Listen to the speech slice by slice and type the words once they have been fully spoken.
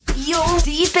You're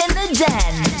deep in the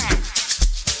den.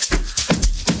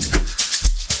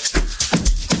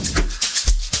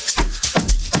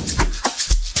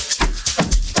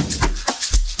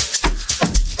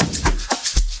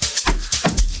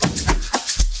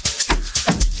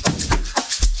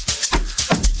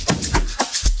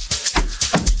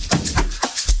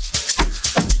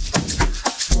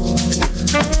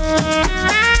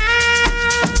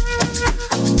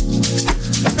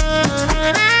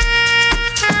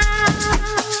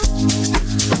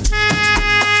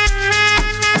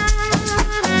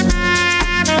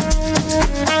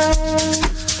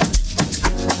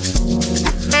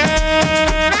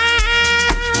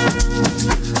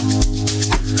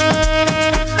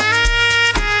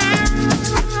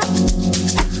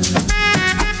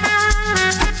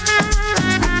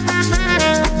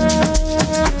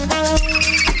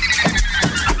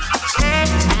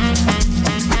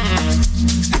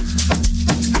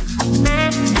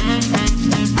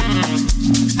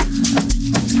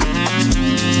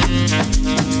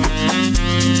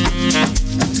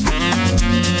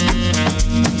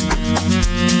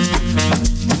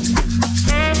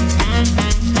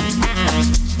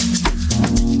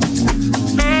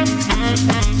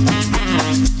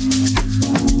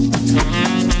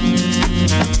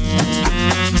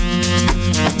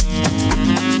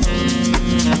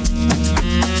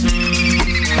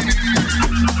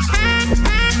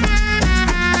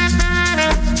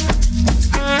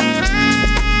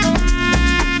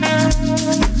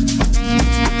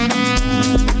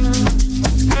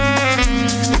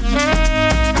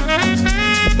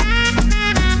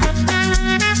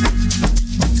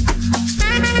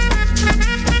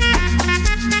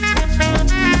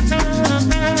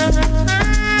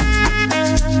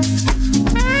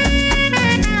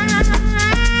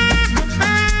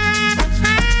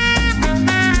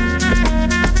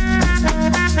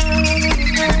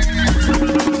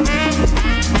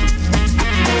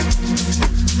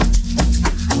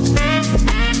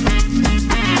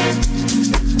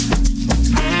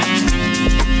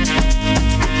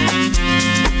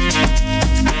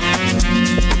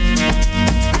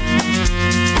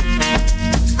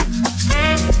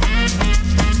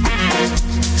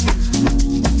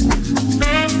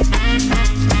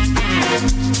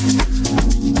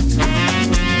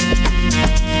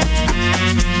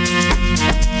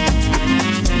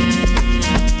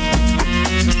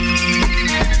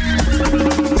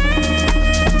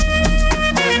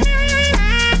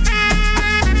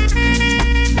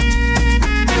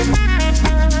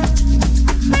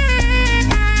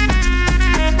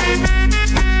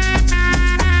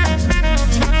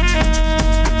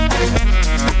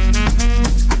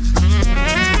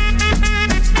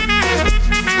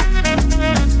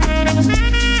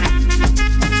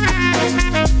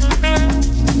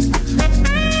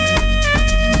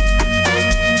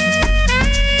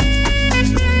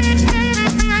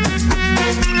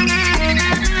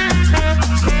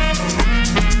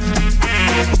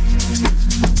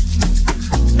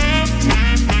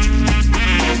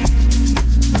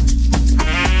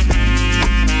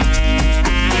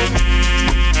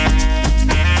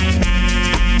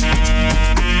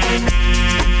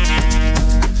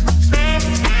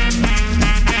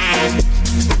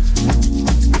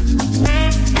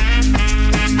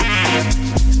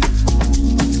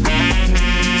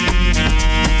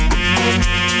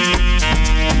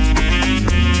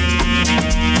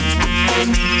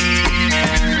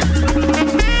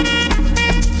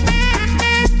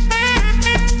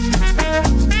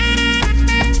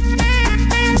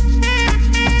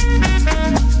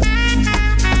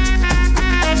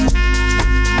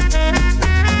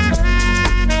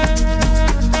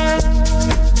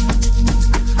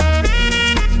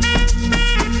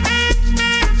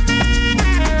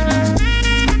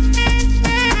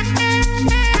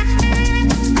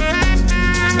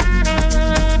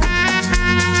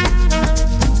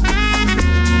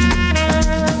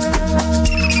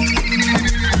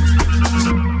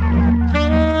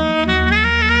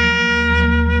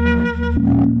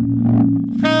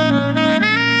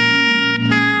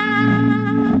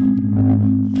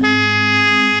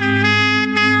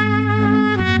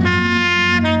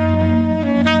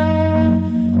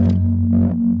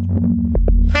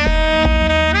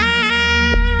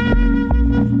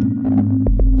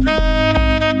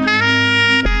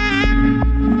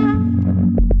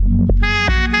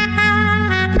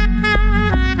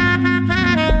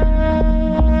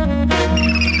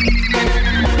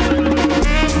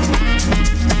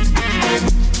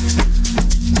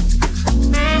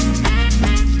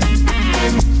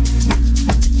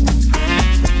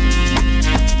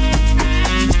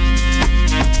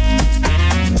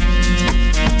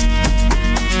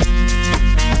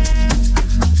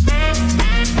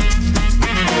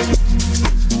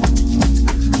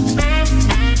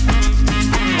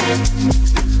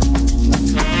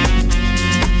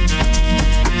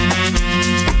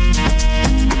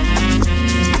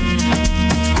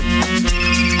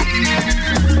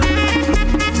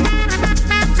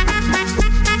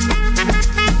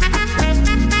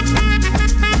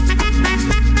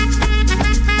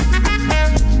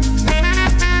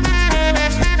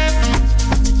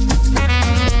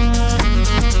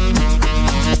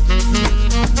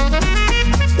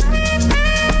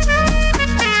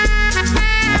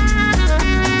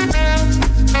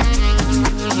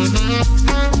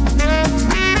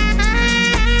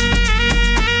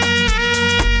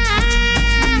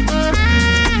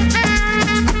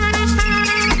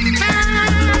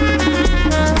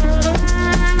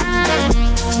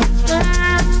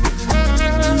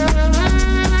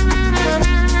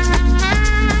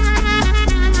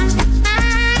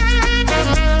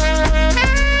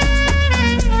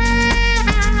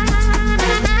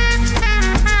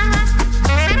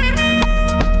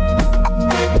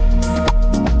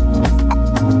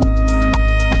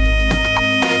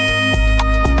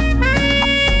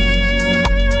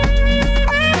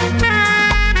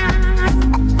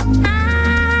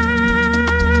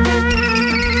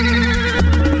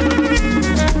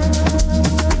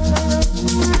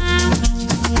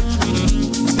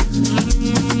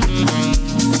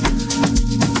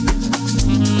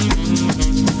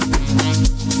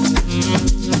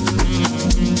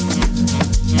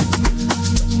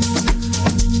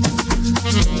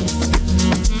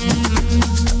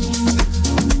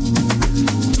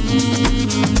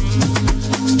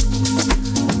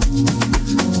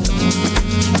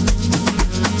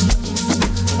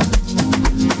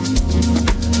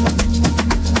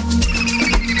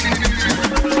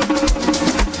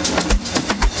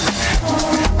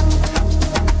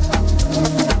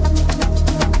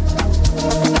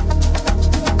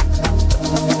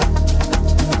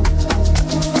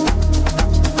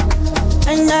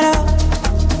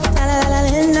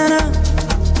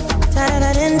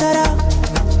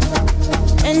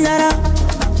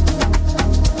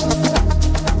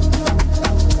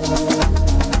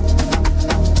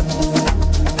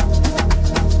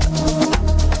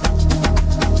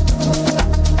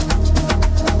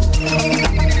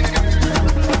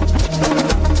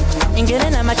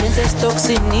 nama-chance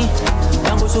esitokisini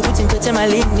banguza ukuthi ngiphethe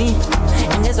malini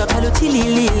ngezwa khala uthi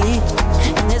lilili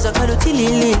ngezwa khala uthi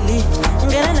lilili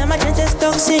ngena nama-chance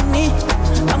esitokisini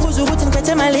banguza ukuthi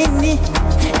ngiphethe malini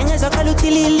ngezwa khala uthi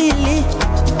lilili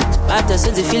bada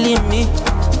senze ifilimi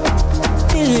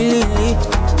lilili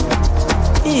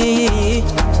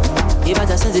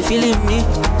ibada senze ifilimi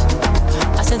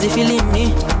asenze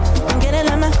ifilimi ngena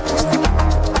nama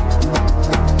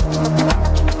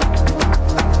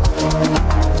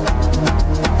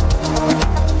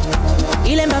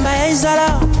ile mbamba ya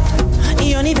izala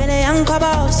iyoni vele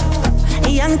yankabos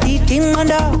iyangididi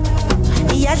ingqondo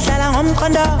iyadlala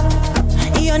ngomqondo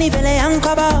iyoni vele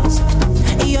yankabos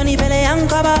iyoni vele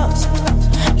yankabos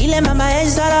ile mbamba ya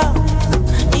izala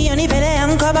iyoni vele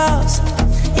yankabos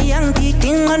iyangididi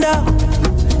ingqondo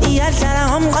iyadlala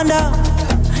ngomqondo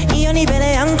iyoni vele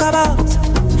yankabos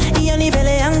iyoni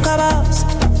vele yankabos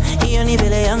iyoni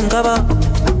vele yankabos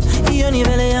iyoni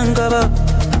vele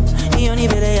yankabos iyoni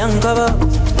vele yankabos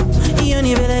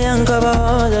iyoni vele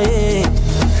yankabos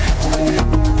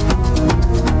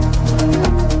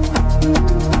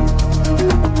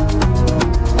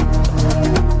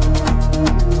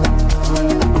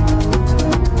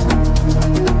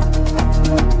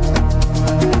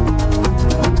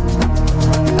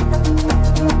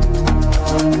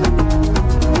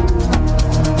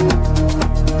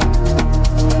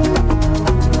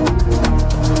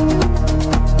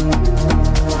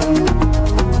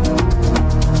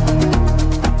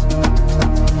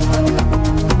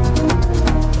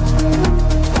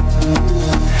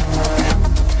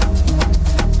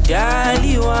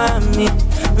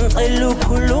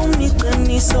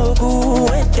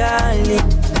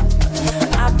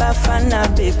abafana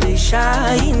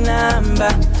bebeshaya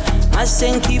inamba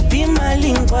masengikhipha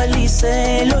imali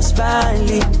ngigcwaliselo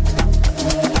sibali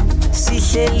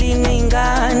sihleli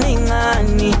nengane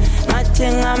encane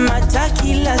ngathenga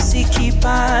amathakila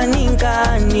sikhiphani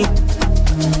ingane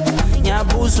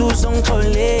ngiyabuza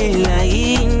uzongixolela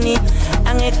yini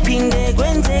angekuphinde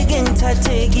kwenzeke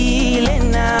ngithathekile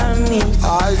nami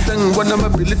hayi sengibona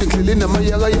amabhilidi ngidlele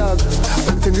namayakayaka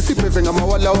ngithengisa ibheve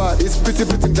ngamawalawa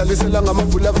isiphithiphithi ngidlalisela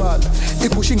ngamavulavala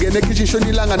ibhushi ingene ekitchen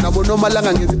shonilanga nabo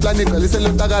nomalanga ngenza iplani igcwalisela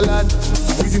entakalana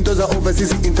izinto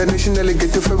za-overseas international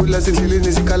ngethe fabulous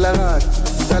endleleni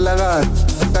zikalakala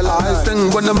hayi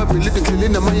sengibona amabhilidi ngidlele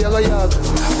namayakayaka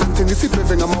ngithengisa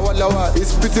ibheve ngamawalawa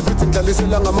isiphithiphithi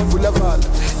ngidlalisela ngamavulavala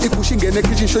ibhushi ingene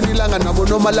ekitchen shonilanga nabo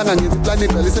nomalanga ngenza iplani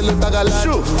igcwalisela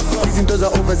entakalana izinto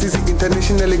za-overseas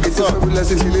international ngethe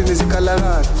fabulous endleleni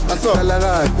zikalakala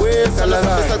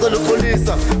sacela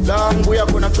uxolisa la ngibuya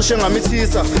khona cishe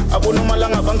ngamithisa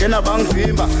abonomalanga bangena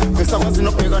bangivimba ngisakwazi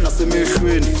nokubheka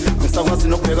nasemehlweni ngisakwazi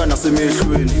nokubheka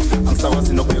nasemehlweni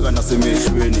angisakwazi nokubheka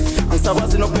nasemehlweni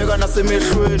angisakwazi nokubheka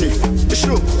nasemehlweni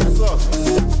ishu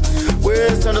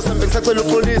wesithando sami ngisacela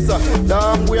uxolisa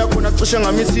la ngibuya khona cishe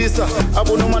ngamithisa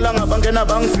abonomalanga bangena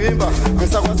bangivimba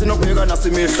angisakwazi nokubheka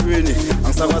nasemehlweni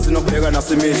angisakwazi nokubheka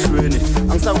nasemehlweni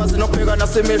angisakwazi nokubheka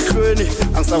nasemehlweni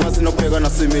angisakwazi nokubheka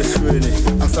nasemehlweni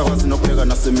angisakwazi nokubheka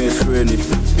nasemehlweni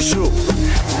isho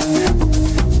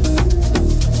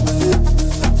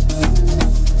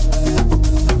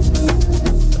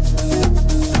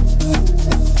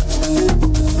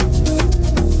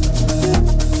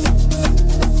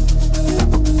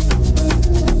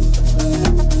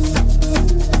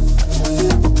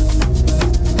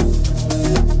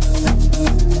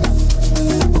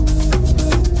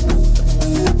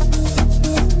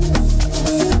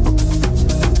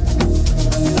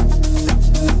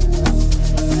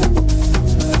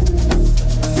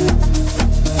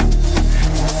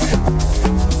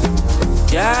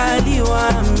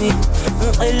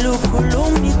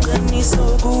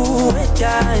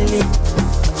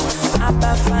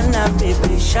abafana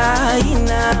bebeshaya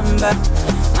inamba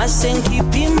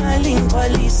masengikhipha imali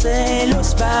ngigcwaliselo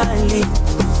sibali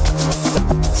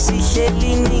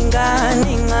sihleli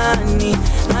ningane encane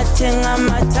ngathenga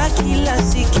amathakila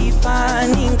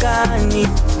sikhiphani ingane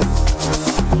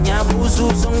ngiyabuza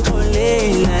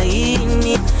uzongixolela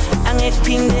yini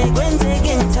angekuphinde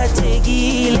kwenzeke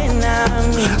ngithathekile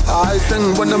nami hayi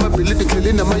sengibona amabhilidi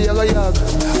ngidlele namayakayaka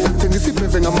ngithengisa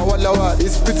ibheve ngamawalawa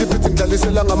isiphithiphithi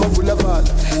ngidlalisela ngamavulavala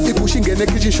ibhushi ingene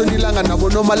ekitchen shonilanga nabo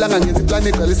nomalanga ngenza iplani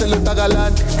igcwalisela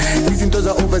entakalana izinto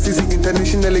za-overseas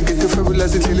international ngethe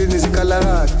fabulous endleleni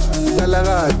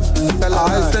zikalakala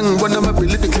hayi sengibona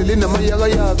amabhilidi ngidlele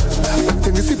namayakayaka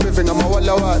ngithengisa ibheve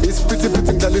ngamawalawa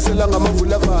isiphithiphithi ngidlalisela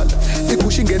ngamavulavala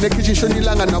ibhushi ingene ekitchen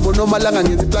shonilanga nabo nomalanga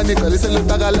ngenza iplani igcwalisela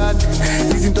entakalana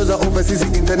izinto za-overseas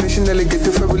international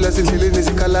ngethe fabulous endleleni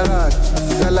zikalakala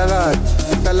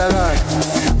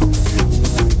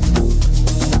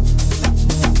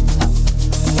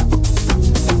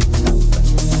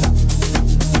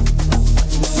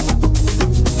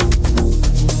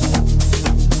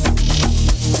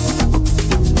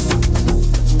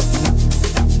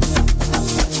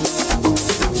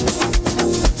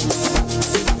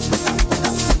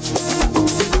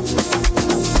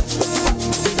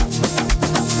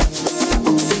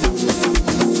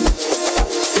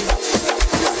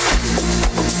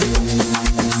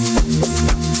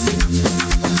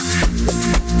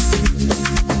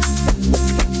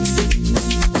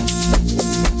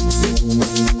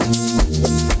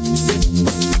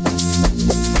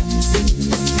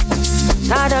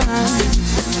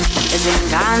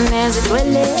izingane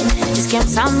zigcwele iskem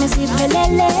sami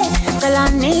siphelele cela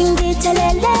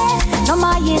ningithelele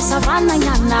noma yisavana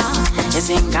nyana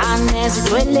izingane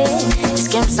zigcwele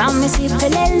iskem sami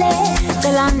siphelele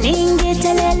cela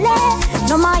ningithelele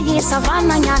noma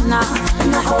yisavana nyana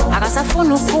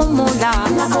akasafuna ukumula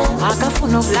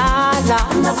akafuna ukulala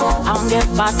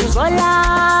awungebhadi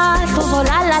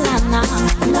uzolala lana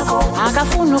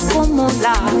akafuna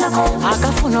ukumula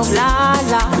akafuna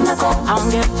ukulala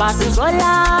awungebhadi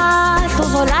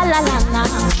uzolala lana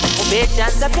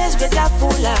ubedansa phezu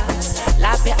kwetafula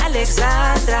lapha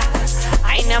Alexandra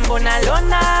ayinambona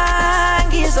lona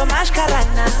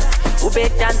ngizomashkarana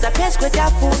ubedansa phezu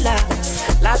kwetafula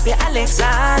lapha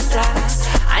Alexandra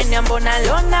ayinambona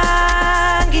lona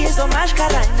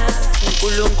ngizomashkarana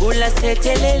uNkulunkulu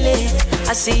asethelele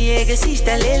asiyeke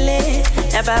sidalele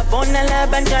nababona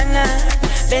labantwana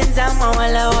benza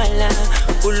mawala wala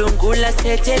uNkulunkulu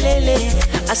asethelele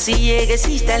asiyeke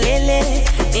sidalele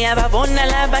niyababona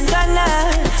labantwana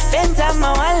benza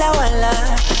mawala wala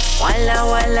wala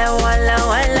wala wala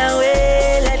wala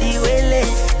wela diwele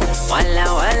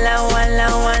wala wala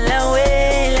wala wala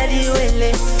wela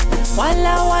diwele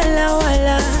wala wala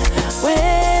wala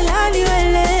wela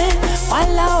diwele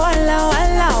wala wala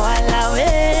wala wala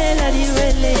wela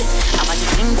diwele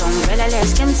Ding pelele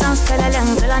skim sans pelele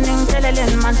ngela ning pelele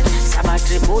man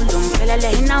sabatri bulum pelele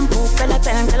inampu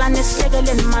pelele ngela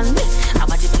nisegele man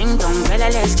abati ding dong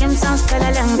pelele skim sans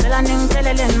pelele ngela ning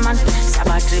pelele man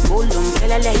sabatri bulum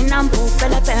pelele inampu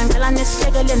pelele ngela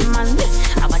nisegele man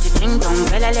abati ding dong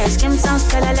pelele skim sans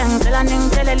pelele ngela ning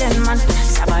pelele man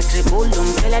sabatri bulum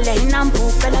pelele inampu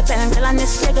pelele ngela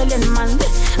nisegele man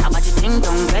abati ding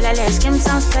dong pelele skim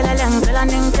sans pelele ngela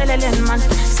ning pelele man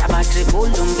sabatri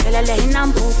bulum pelele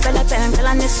inampu pelele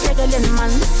ngela nisegele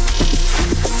man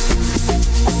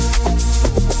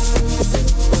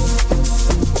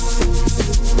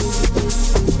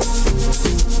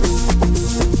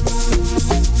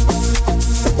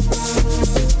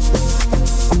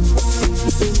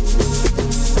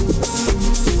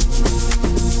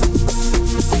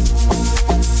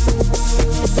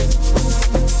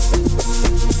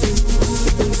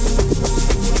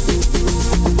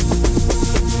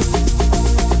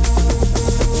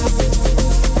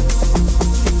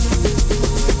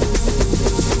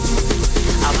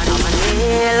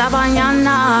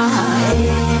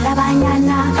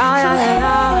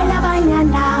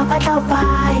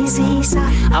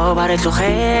Ako ba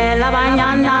retloge la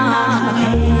bañana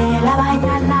la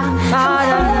bañana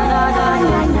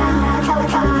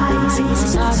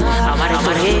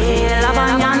la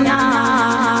bañana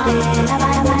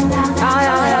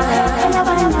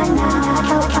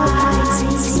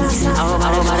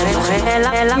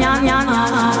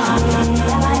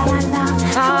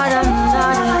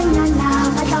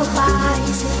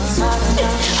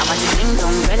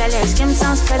Skim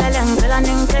sans pelele ngela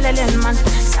ning pelele man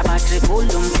sabatri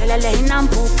bulum pelele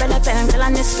inampu pelele ngela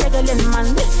nisegele man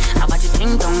abati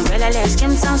ding dong pelele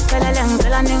skim sans pelele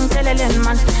ngela ning pelele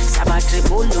man sabatri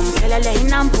bulum pelele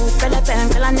inampu pelele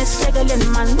ngela nisegele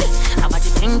man abati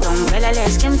ding dong pelele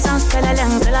skim sans pelele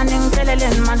ngela ning pelele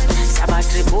man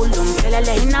sabatri bulum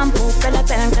pelele inampu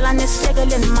pelele ngela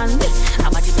nisegele man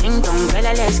abati ding dong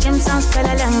pelele skim sans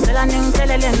pelele ngela ning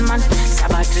pelele man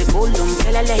sabatri bulum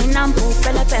pelele inampu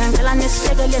pelele ngela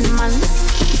nisegele man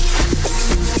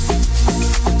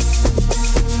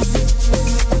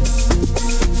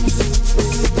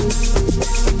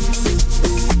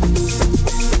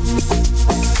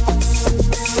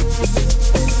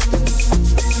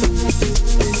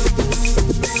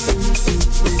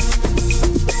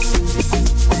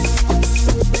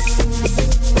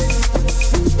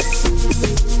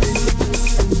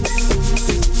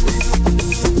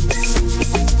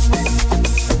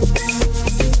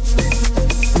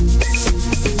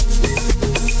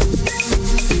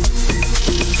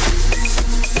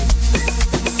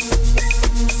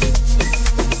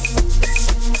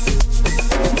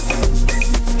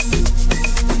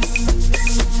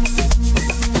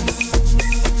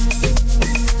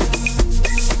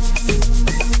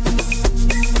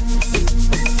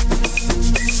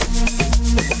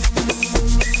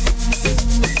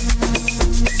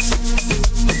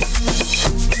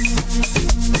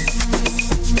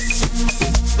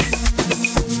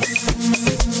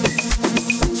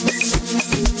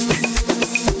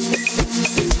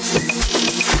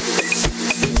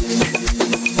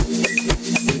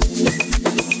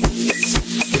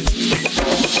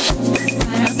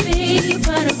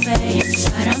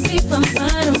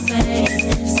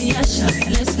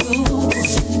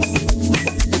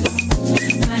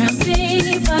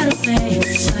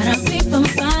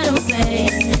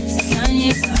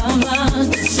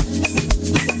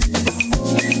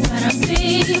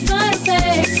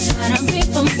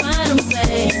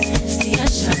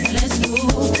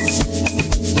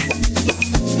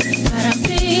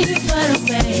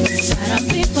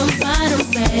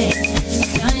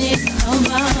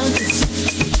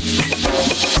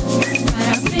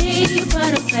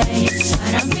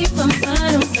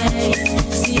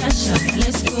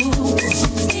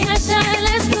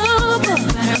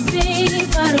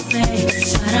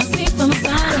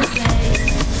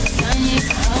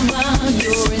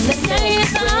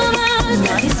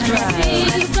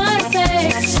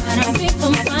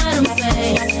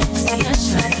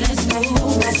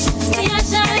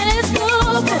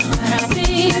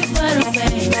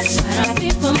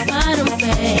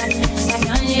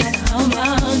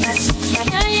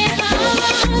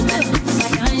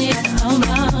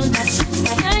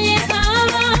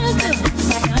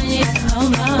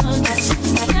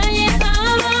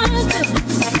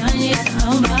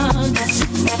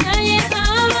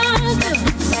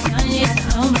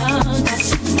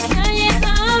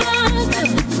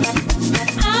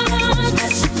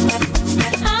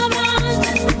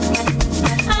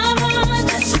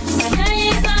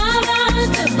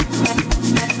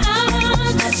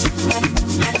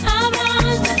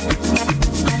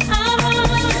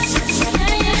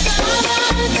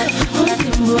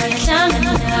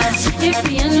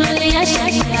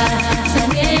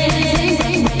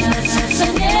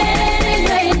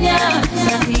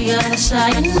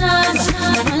siyashaya inamba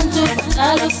abantu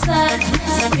badlala usaka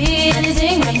sabiyela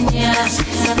izingwenya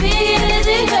sabiyela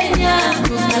izingwenya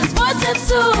kusport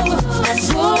ebusuku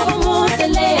asuka umuntu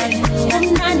lele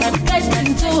umnandi akade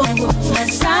intungu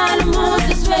asala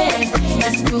umuntu swele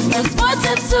kusport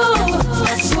ebusuku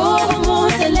asuka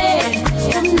umuntu lele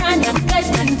umnandi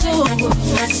akade intungu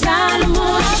asala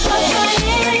umuntu swele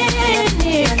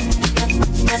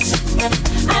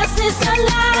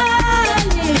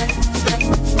asisalani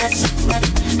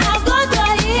akodwa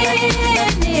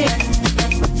yini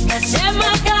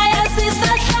emakhaya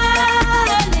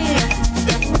sisahlani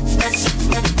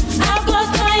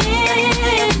akodwa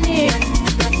yini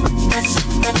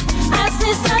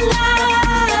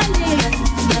asisalani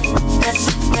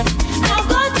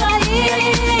akodwa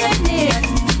yini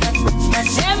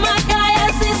emakhaya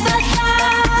sisahlani.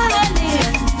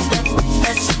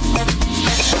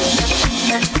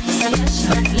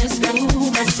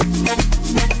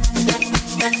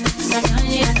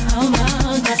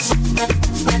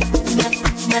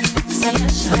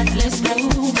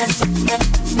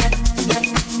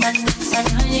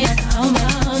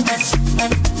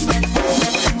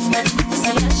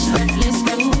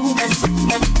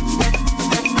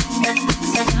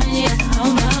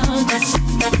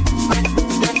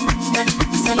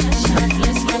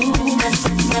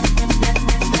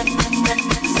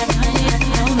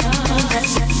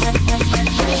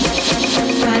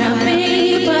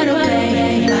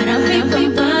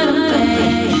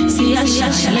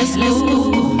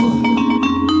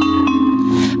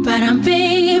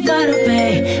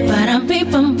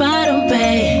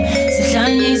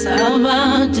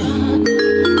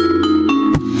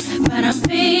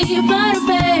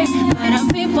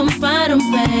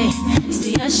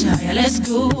 Let's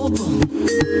go.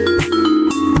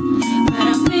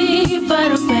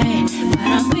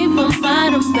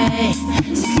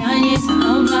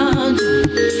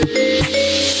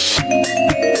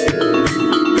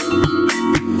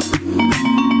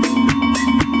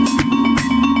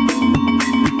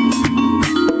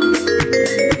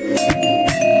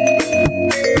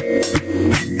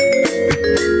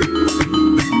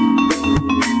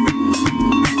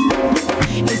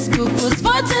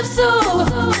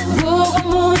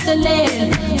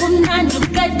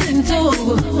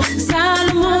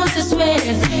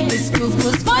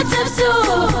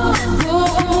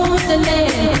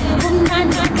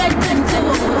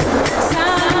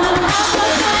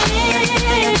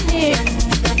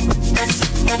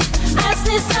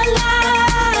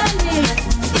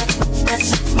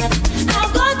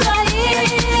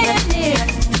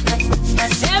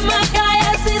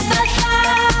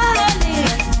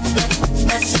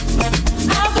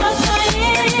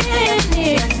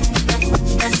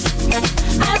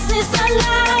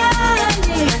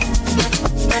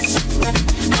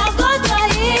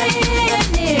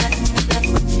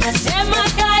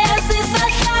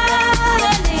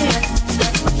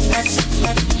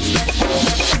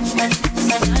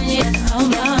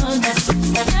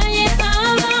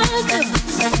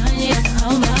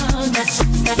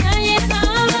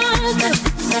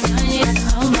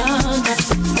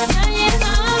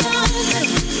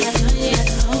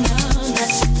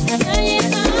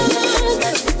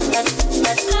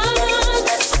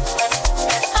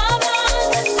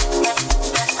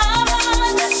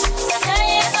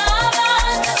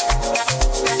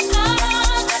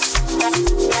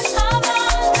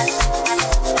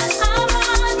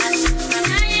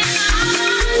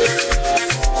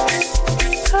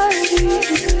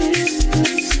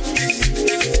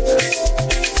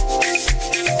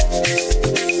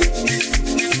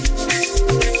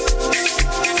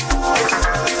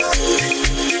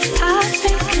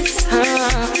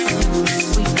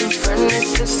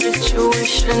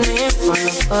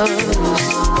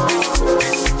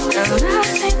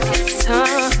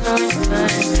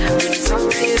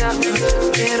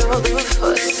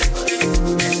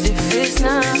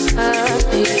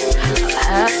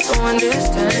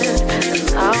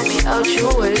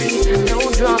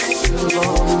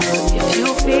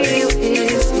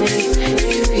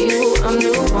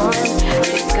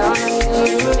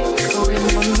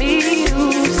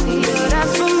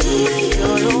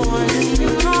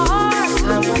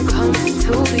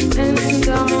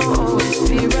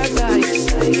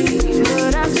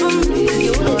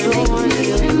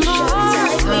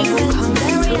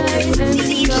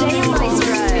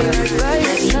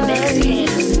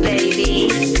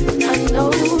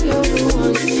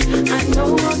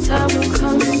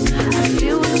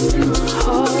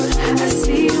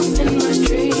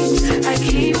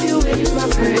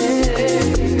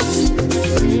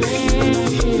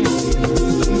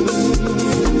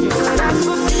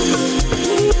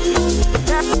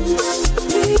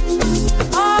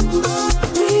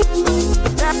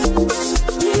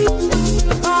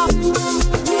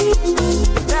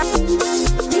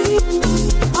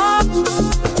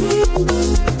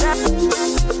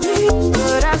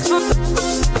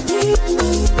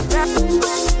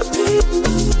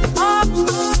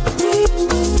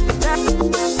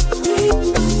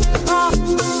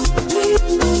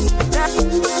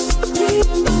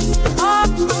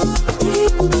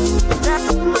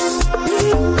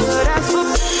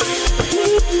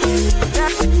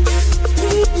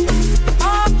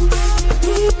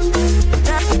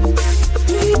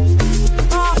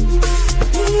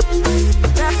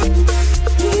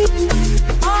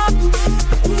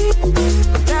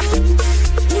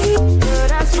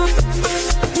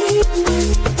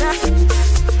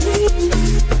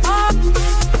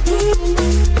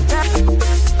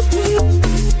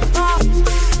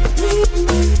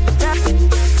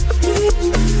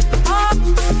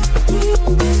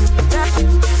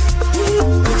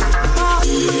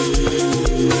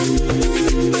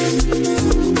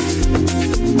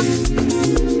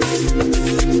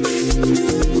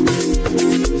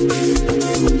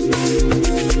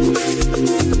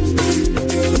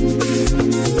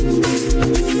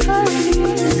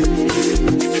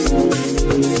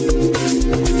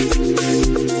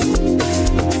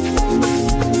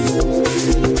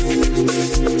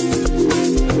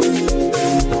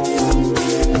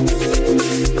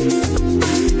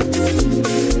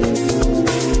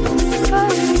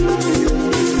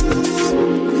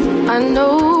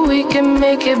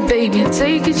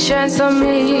 chance on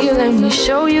me, let me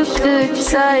show you good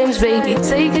times, baby.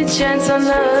 Take a chance on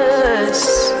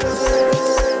us.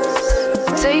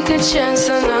 Take a chance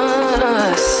on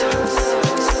us.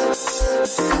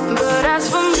 But as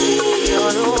for me,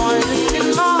 you're the one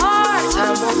in my heart.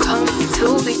 Time will come to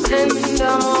the end,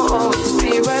 I'll always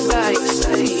be right by your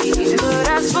side. But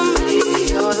as for me,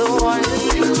 you're the one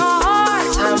in my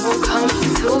heart. Time will come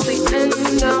to the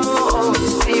end, I'll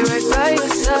always be right by your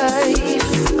side.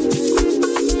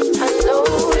 I know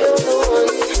you're the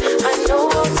one, I know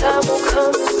time will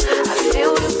come. I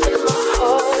feel you in my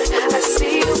heart, I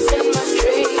see you in my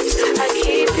dreams, I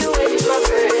keep you in my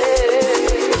breath.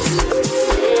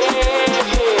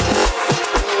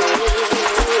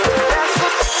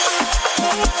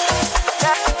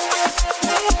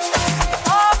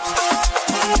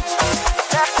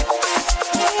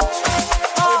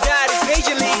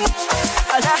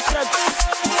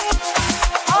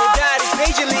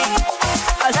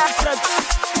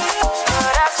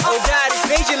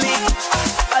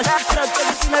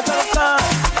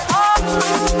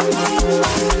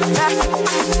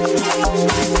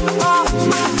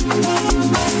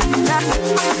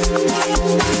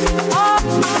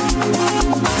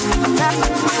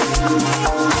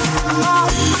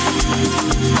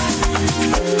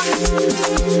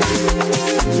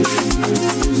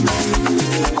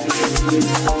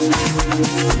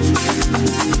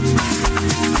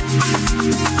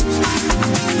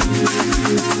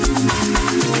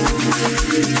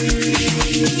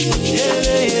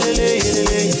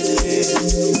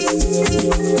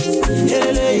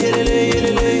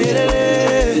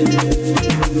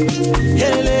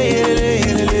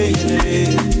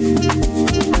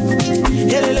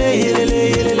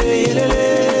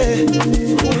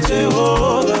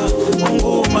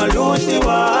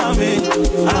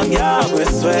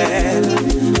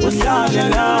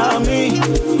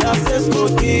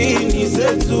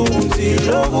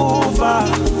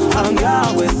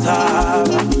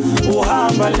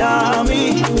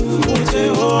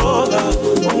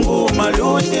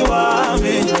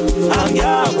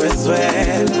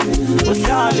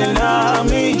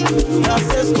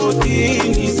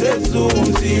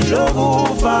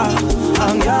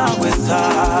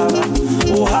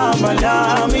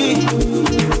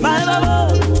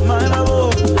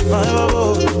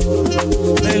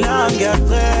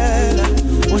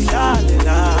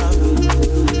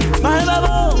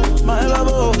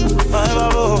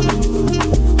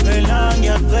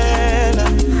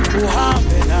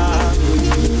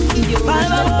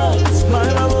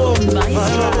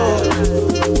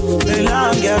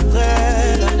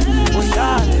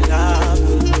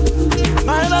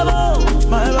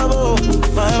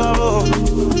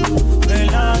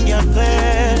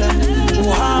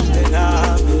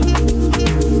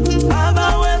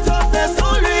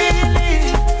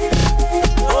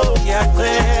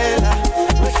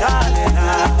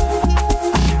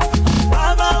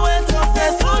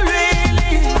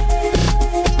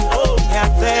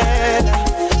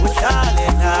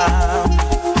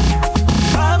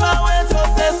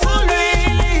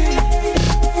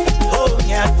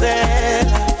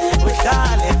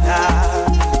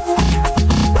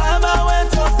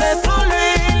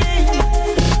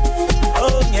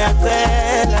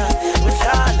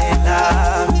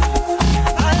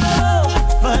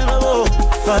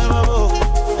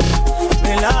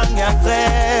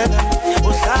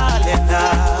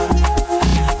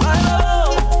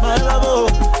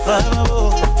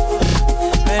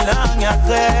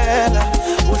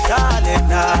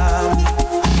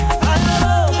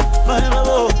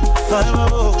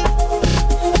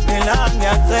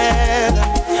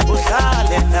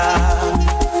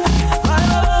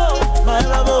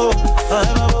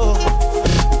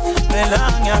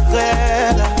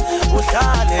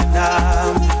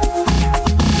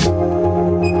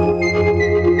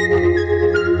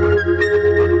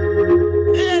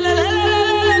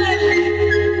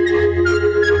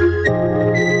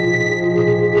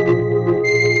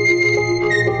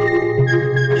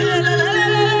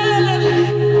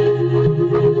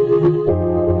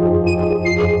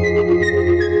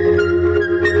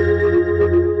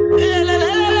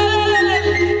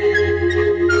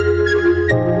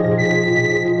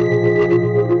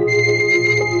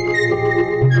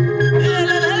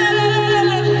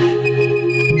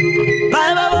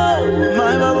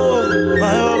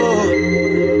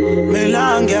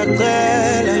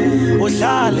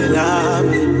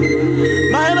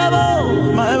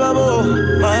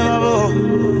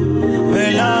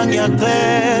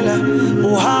 ngiyacela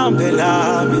uhambe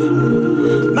lami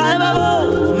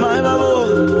my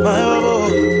babo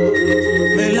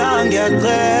mina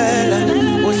ngiyacela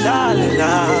uhlale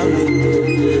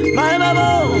lami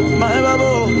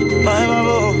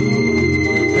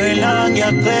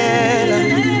ngiyacela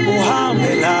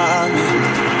uhambe lami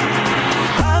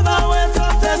baba wethu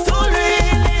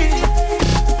sesulwini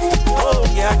oh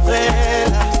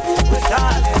ngiyacela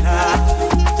uhlale nami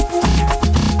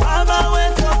baba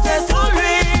wethu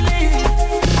sesulwini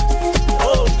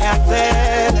oh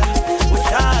ngiyacela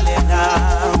uhlale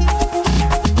nami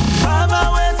baba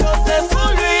wethu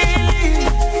sesulwini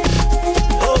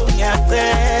oh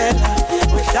ngiyacela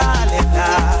uhlale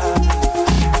nami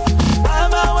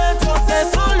baba wethu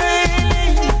sesulwini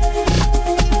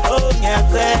oh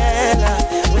ngiyacela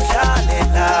uhlale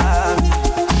nami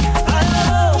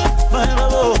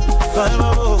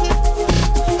babo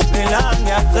mina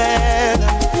ngiyacela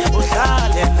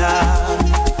uhlale nami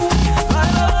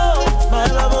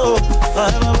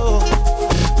babo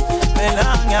mina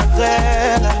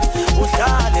ngiyacela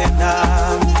uhlale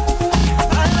nami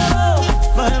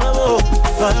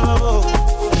babo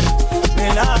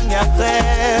mina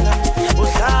ngiyacela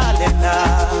uhlale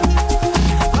nami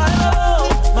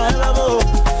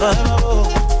babo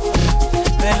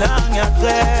mina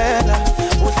ngiyacela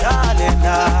uhlale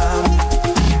nami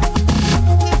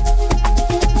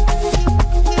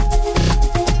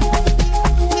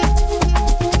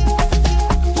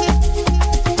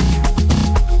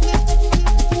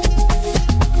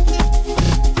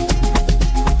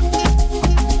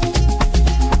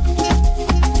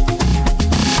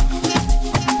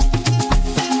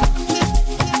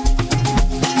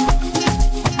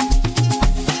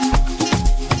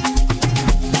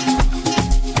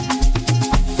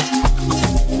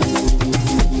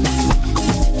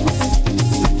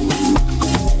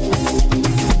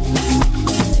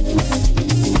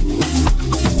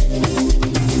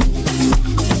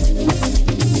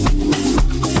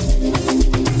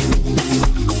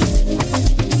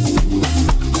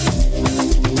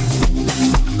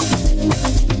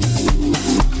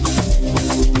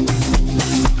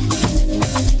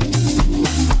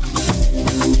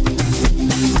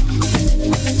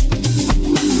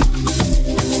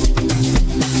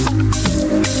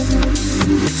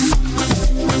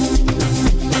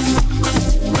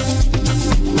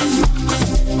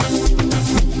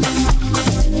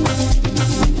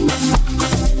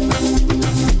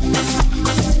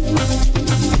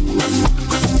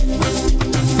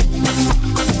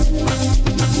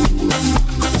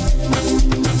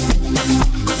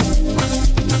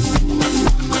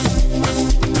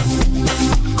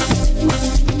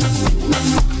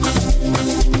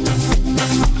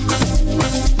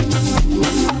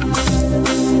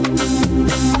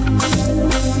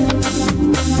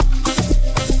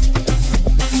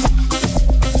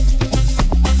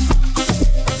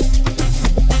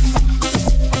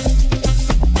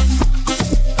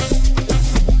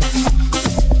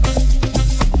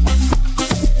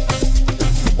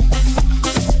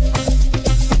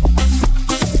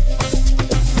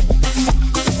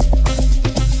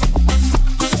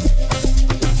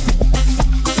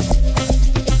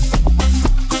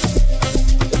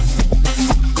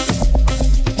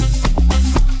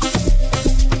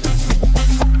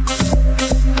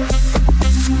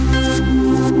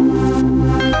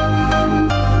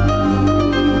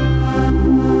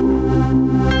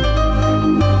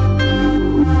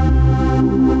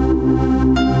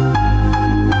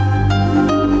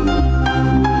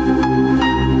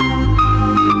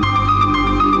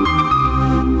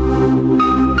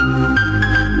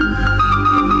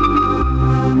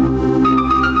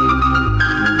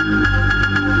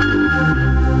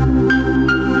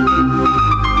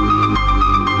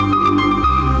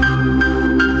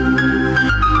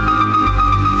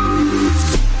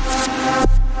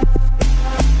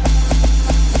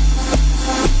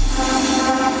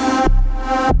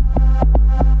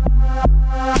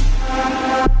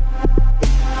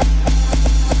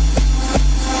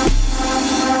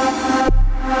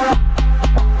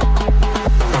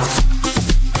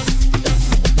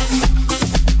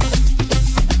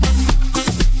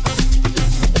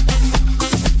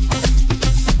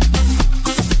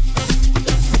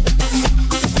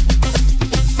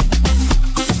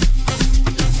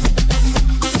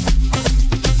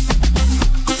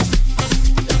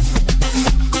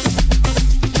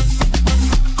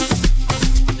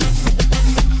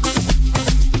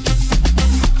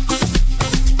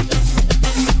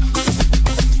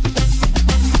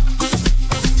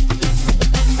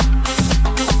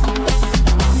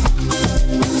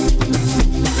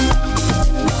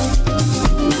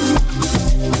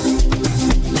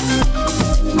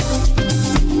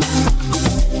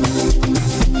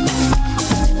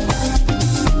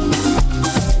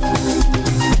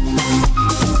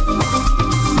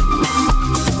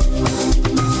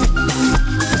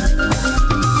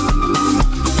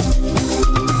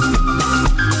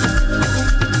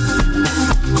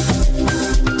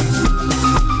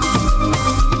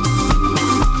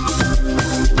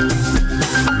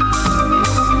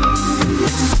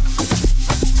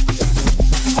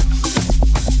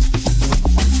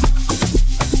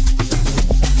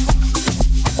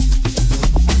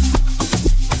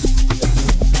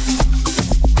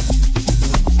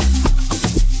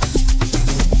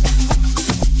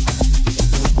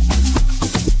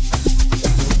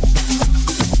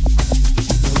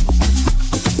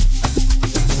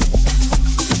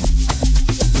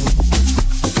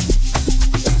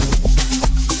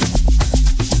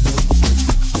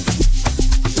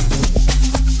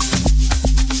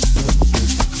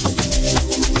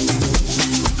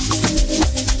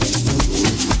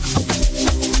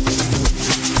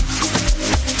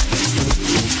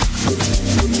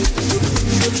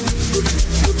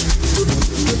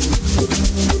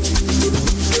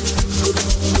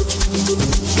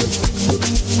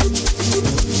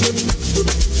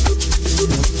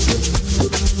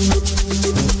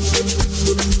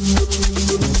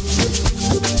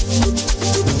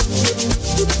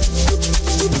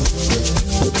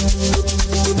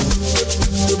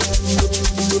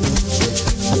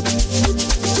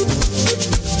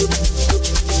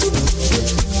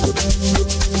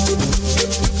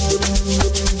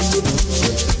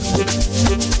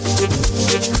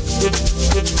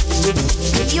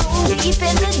You're deep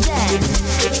in the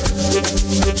dance.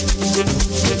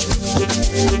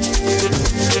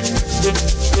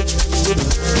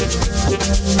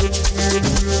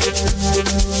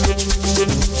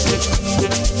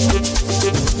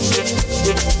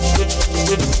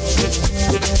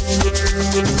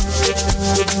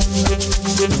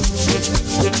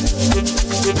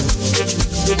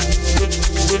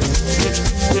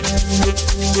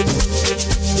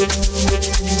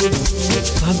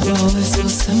 Baba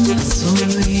wesosema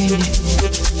zulwini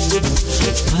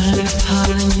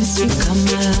walephakanyiswa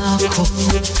igama lakho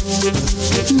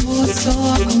umbuso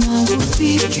wakho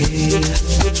mawufike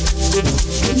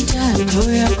intando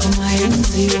yakho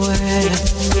mayenziwe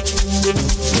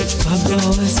Baba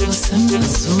wesosema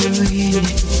zulwini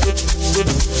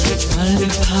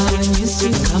walephakanyiswa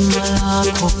igama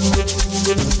lakho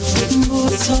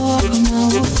umbuso wakho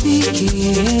mawufike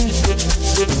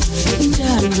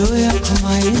intando yakho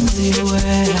mayenziwe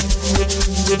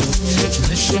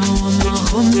Bashawa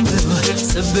mahombe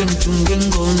sebentunga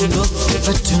ingqondo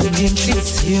bathunga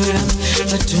inhliziyo yami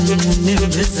bathunga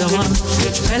unembeza wami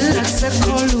phela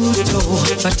kusekho lutho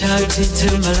bathatha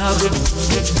ithemba lakho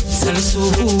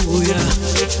salisubuya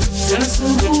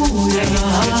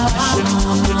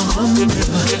Bashawa mahombe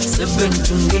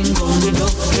sebentunga ingqondo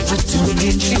bathunga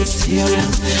inhliziyo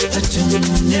yami bathunga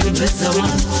unembeza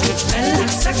wami phela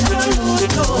kusekho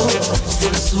lutho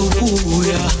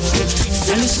salisubuya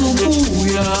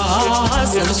Salisubuya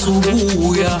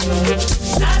Salisubuya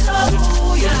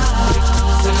Salisubuya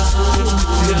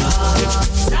Salisubuya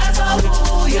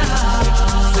Salisubuya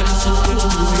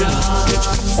Salisubuya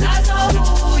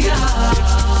Salisubuya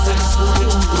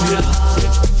Salisubuya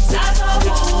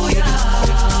Salisubuya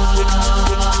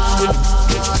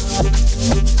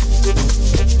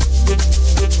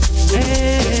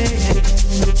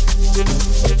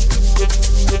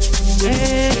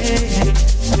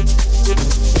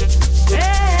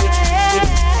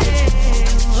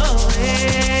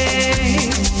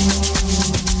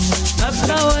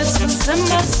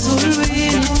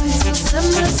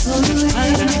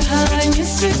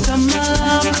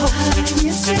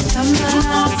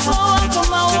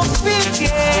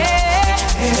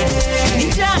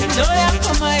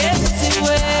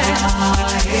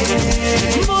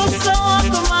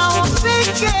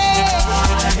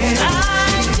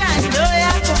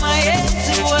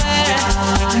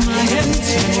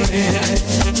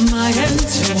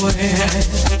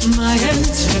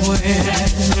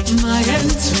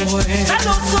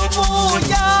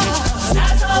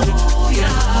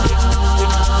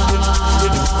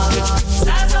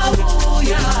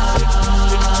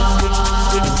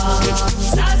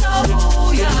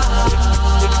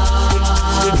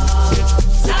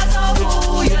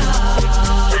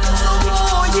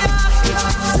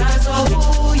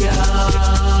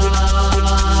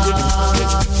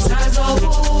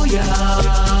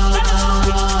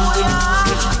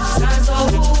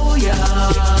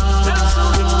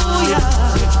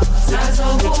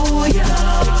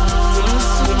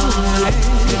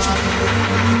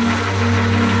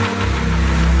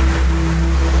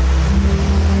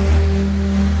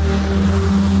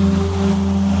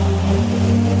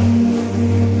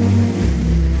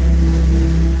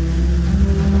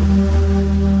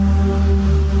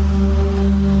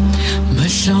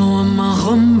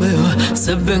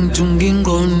Sebengitunga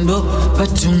ingqondo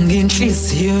bathunga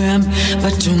inhliziyo yami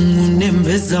bathunga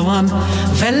unembeza wami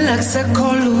vela kusekho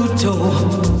lutho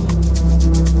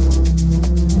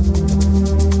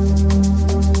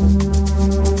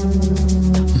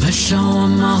Mashawa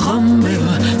mahambe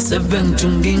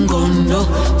sebengitunga ingqondo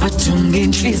bathunga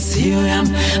inhliziyo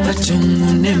yami bathunga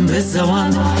unembeza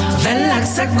wami vela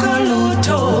kusekho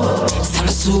lutho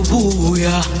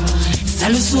salisubuya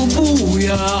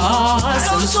Salisubuya,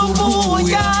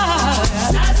 Salisubuya,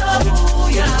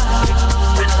 Salisubuya,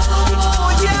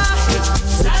 Salisubuya,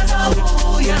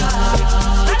 Salisubuya,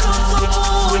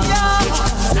 Salisubuya,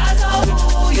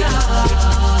 Salisubuya,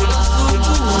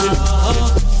 Salisubuya,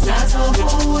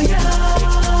 Salisubuya,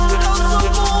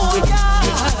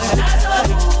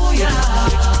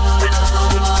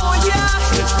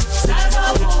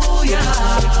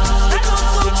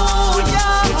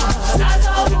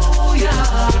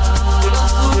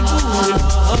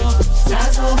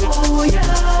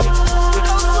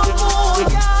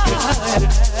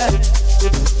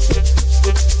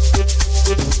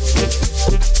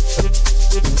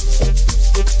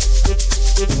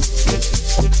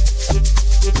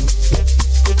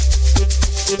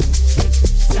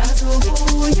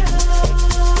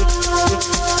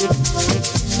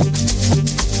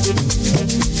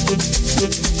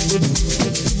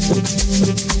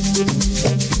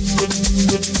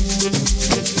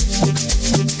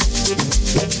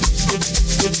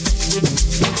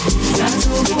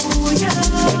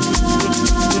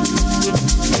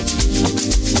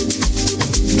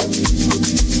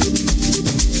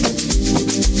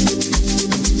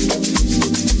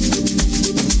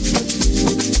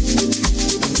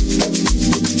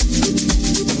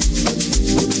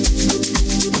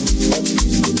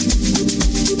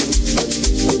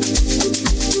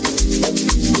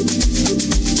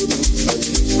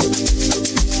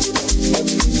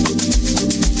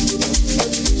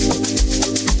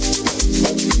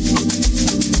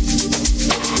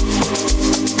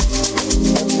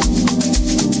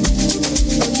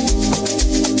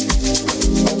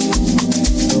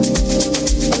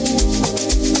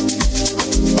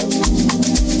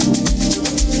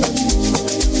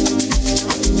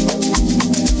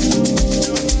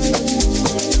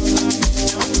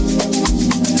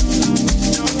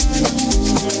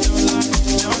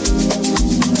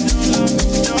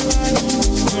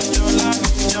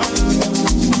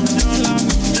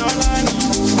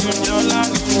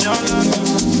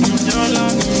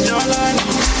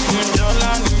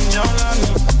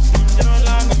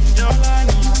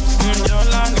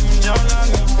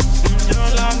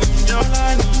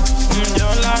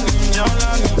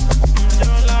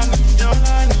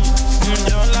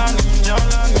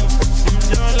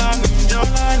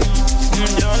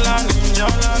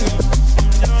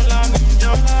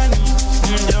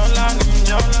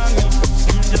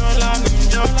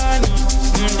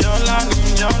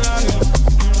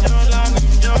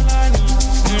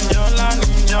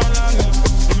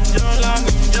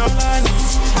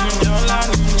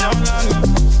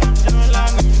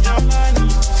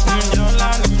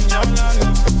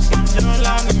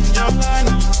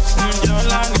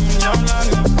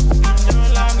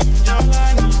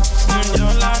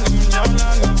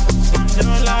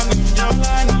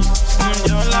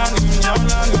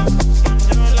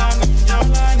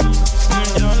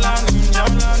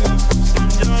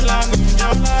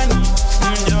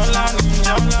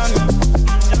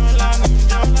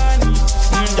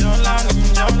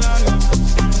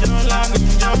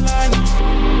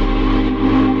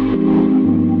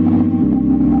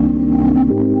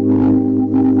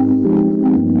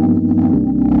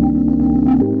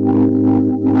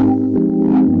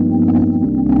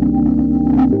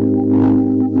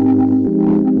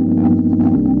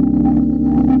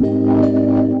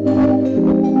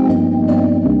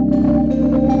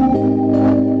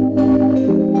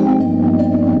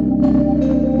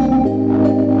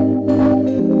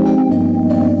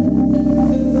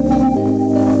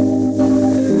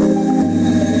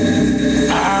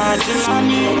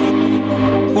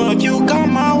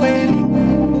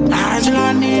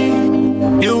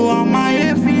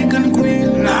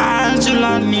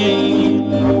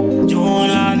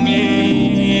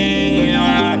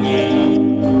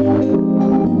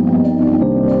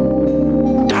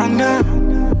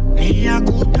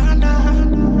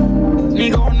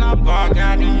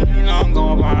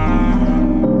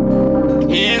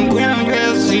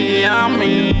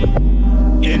 yami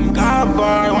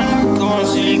Ingaba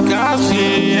wenkosi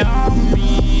kasi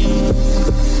yami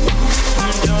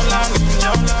Njolani,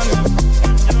 njolani,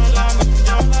 njolani,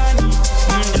 njolani,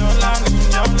 njolani,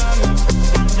 njolani,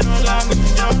 njolani,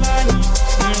 njolani,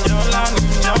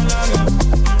 njolani, njolani,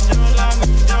 njolani, njolani, njolani,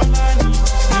 njolani,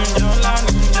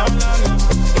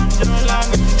 njolani,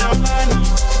 njolani,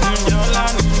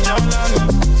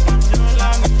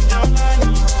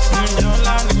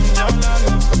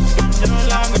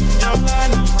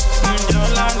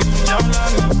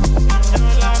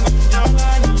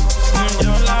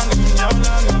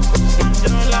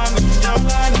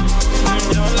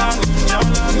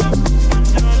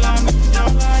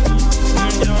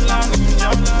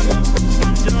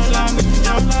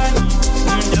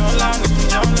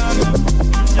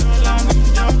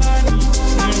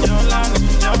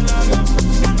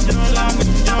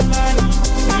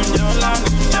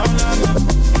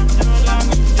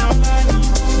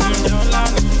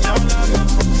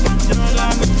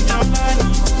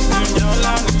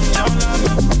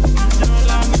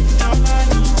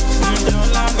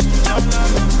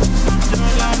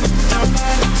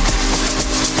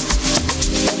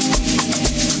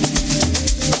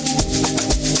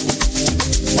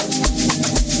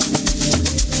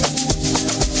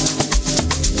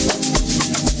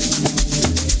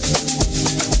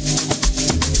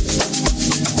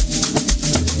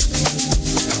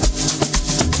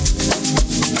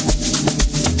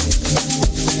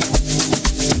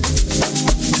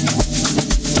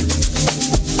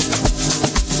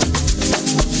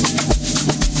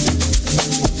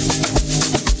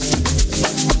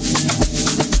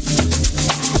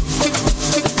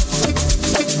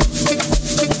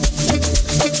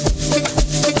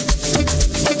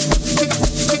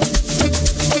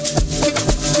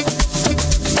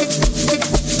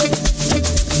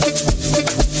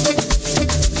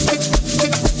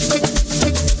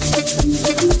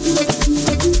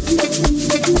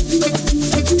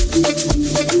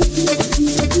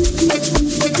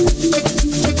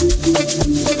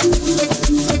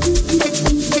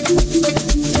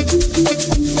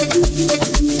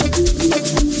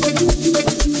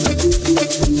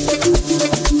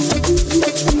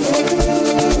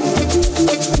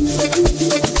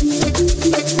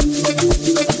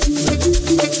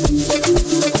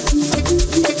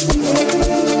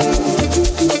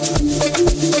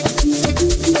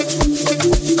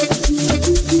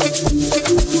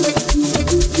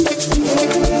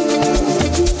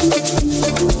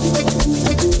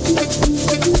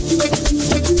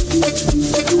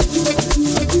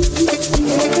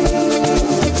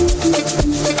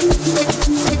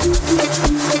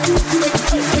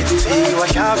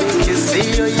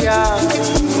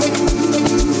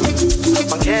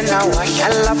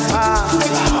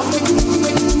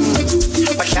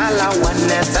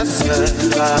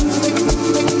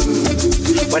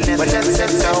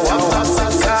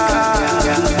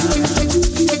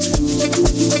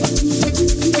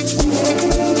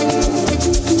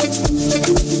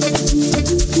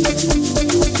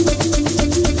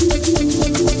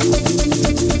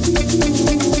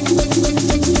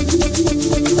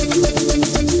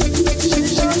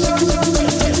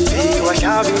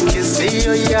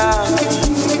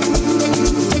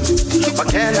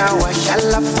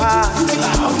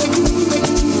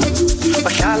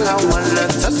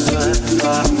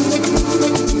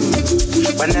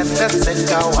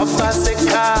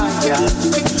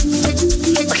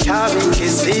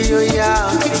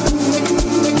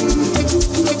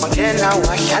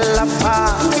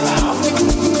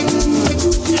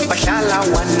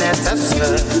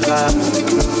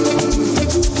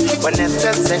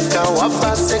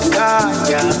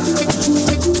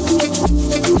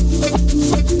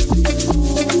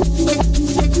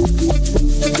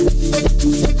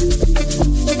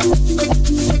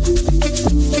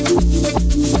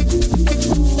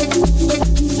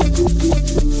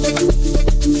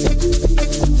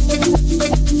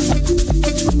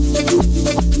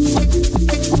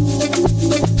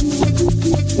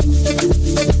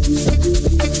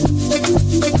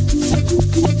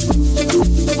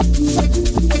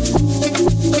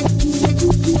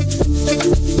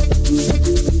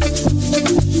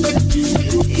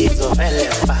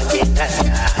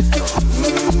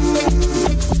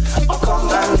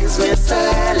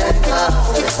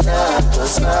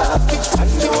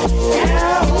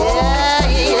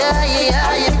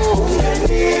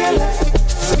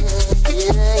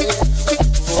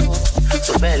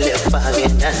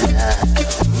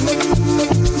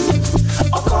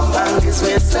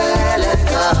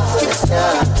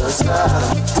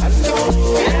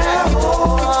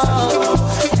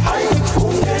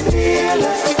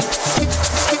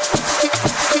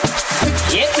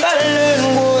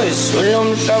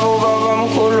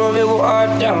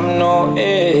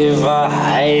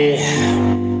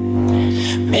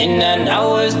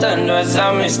 Isithuba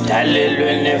sami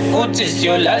sidalelwe futhi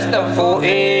siyolasta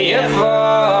forever.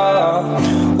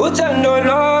 Uthando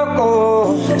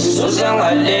lwakho susa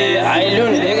ngale,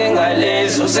 ayilundeke ngale,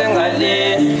 susa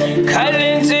ngale.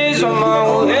 Khali insizwa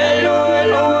ma uhelo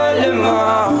walema.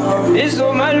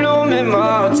 Izo malume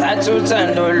ma uthatha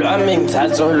uthando lwami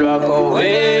ngithatha lwakho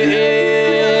we.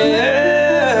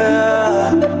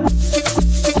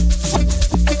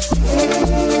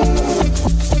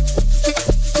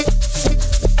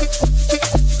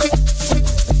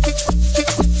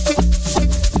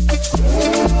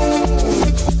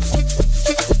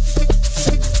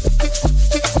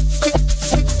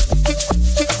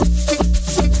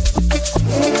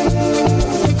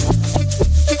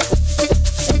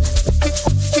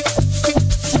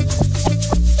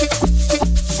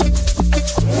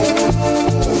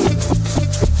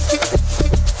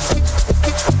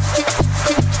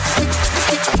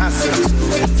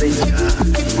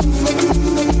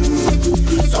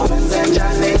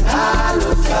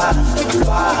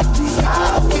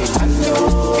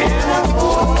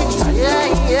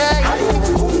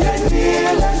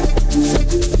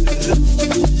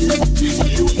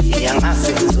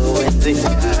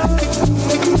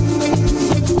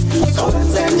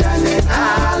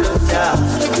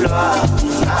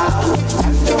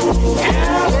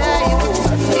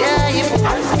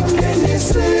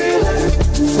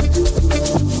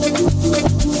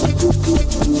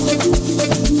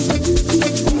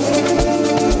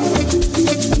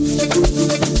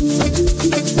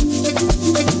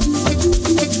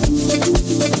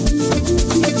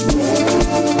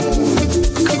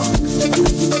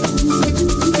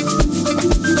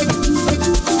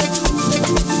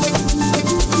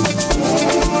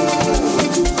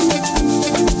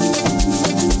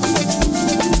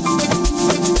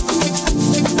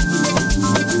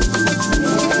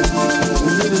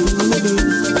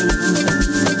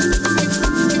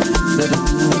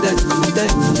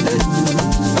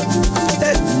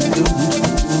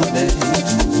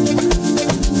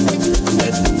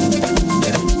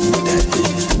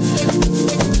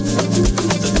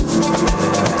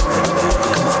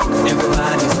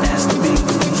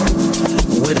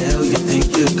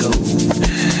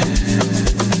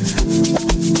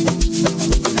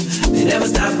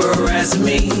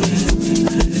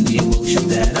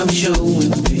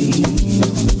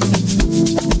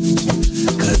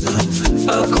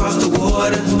 Across the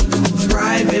water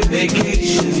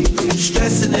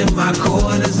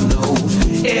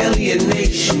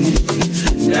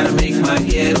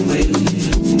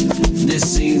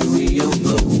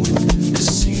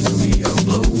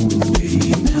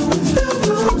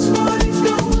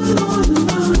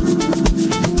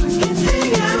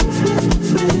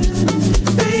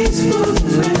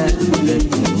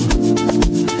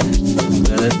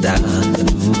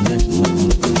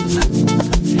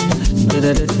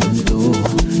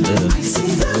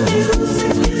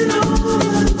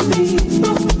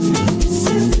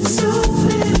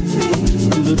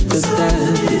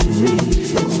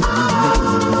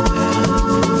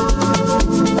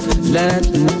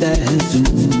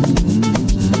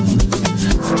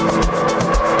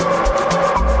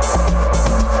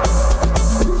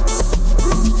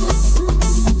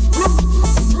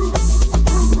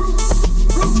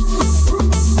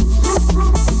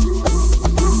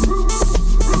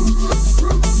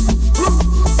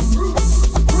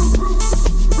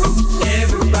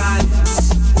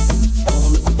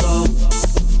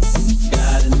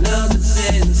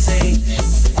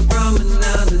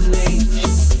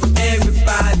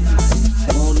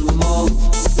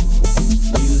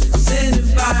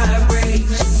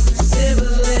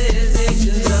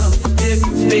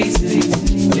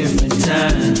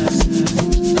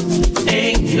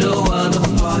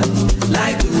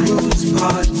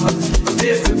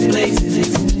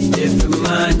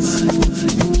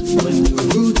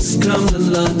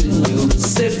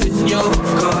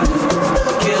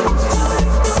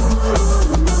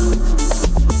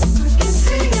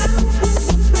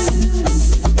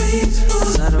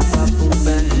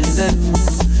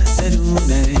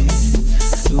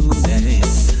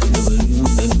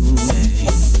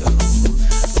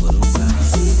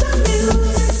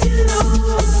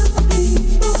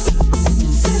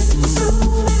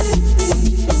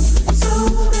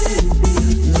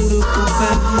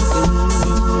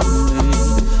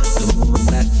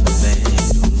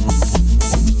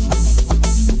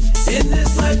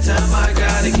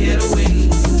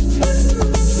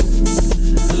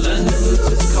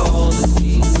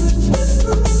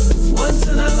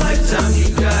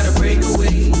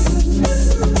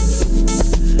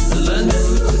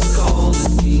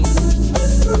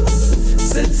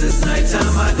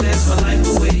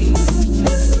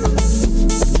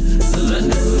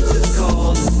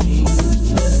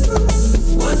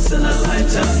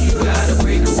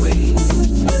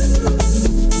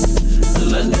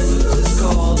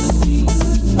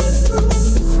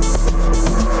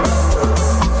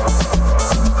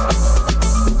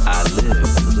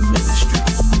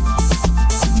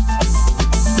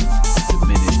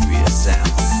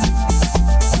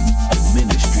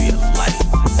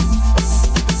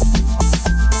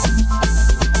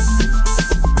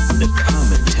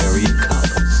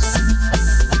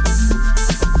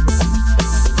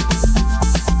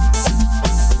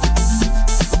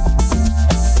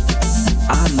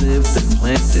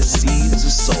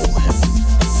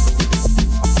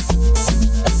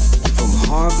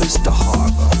the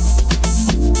harbor.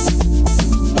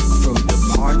 From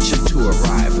departure to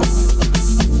arrival.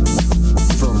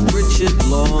 From Richard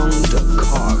Long to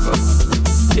Carver.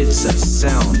 It's a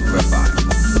sound revival.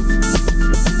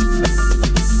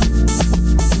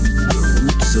 The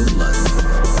roots of London.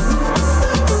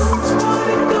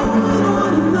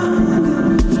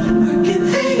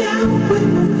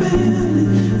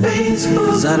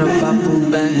 Zara papu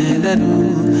bang da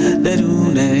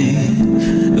do day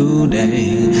do day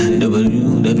da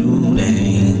do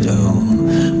day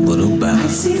do ba. I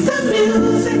see the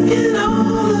music in all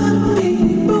of the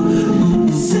people.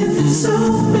 It's in so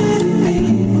many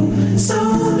people, so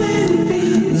many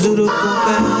people. Zuru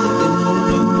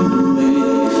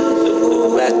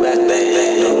back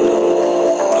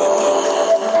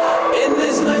in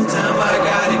this lifetime I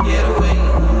gotta get away.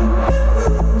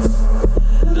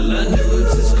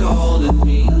 Calling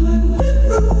me.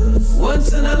 Once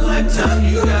in a lifetime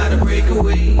you gotta break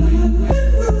away.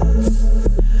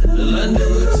 The London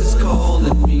roots is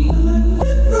calling me.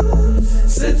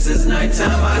 Since it's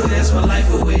nighttime I dance my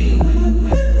life away.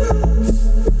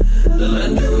 The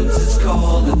London roots is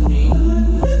calling me.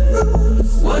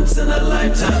 Once in a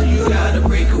lifetime you gotta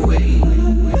break away.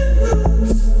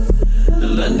 The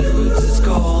London roots is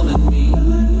calling me.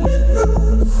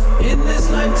 In this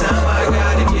lifetime I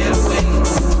gotta get away.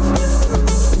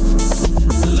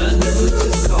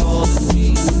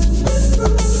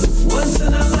 Once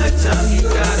in a lifetime you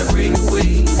gotta break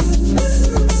away.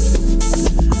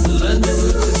 The London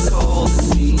roots is calling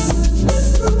me.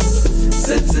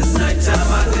 Since it's nighttime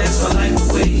I dance my life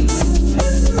away.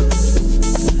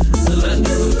 The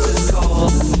London roots is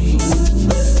calling me.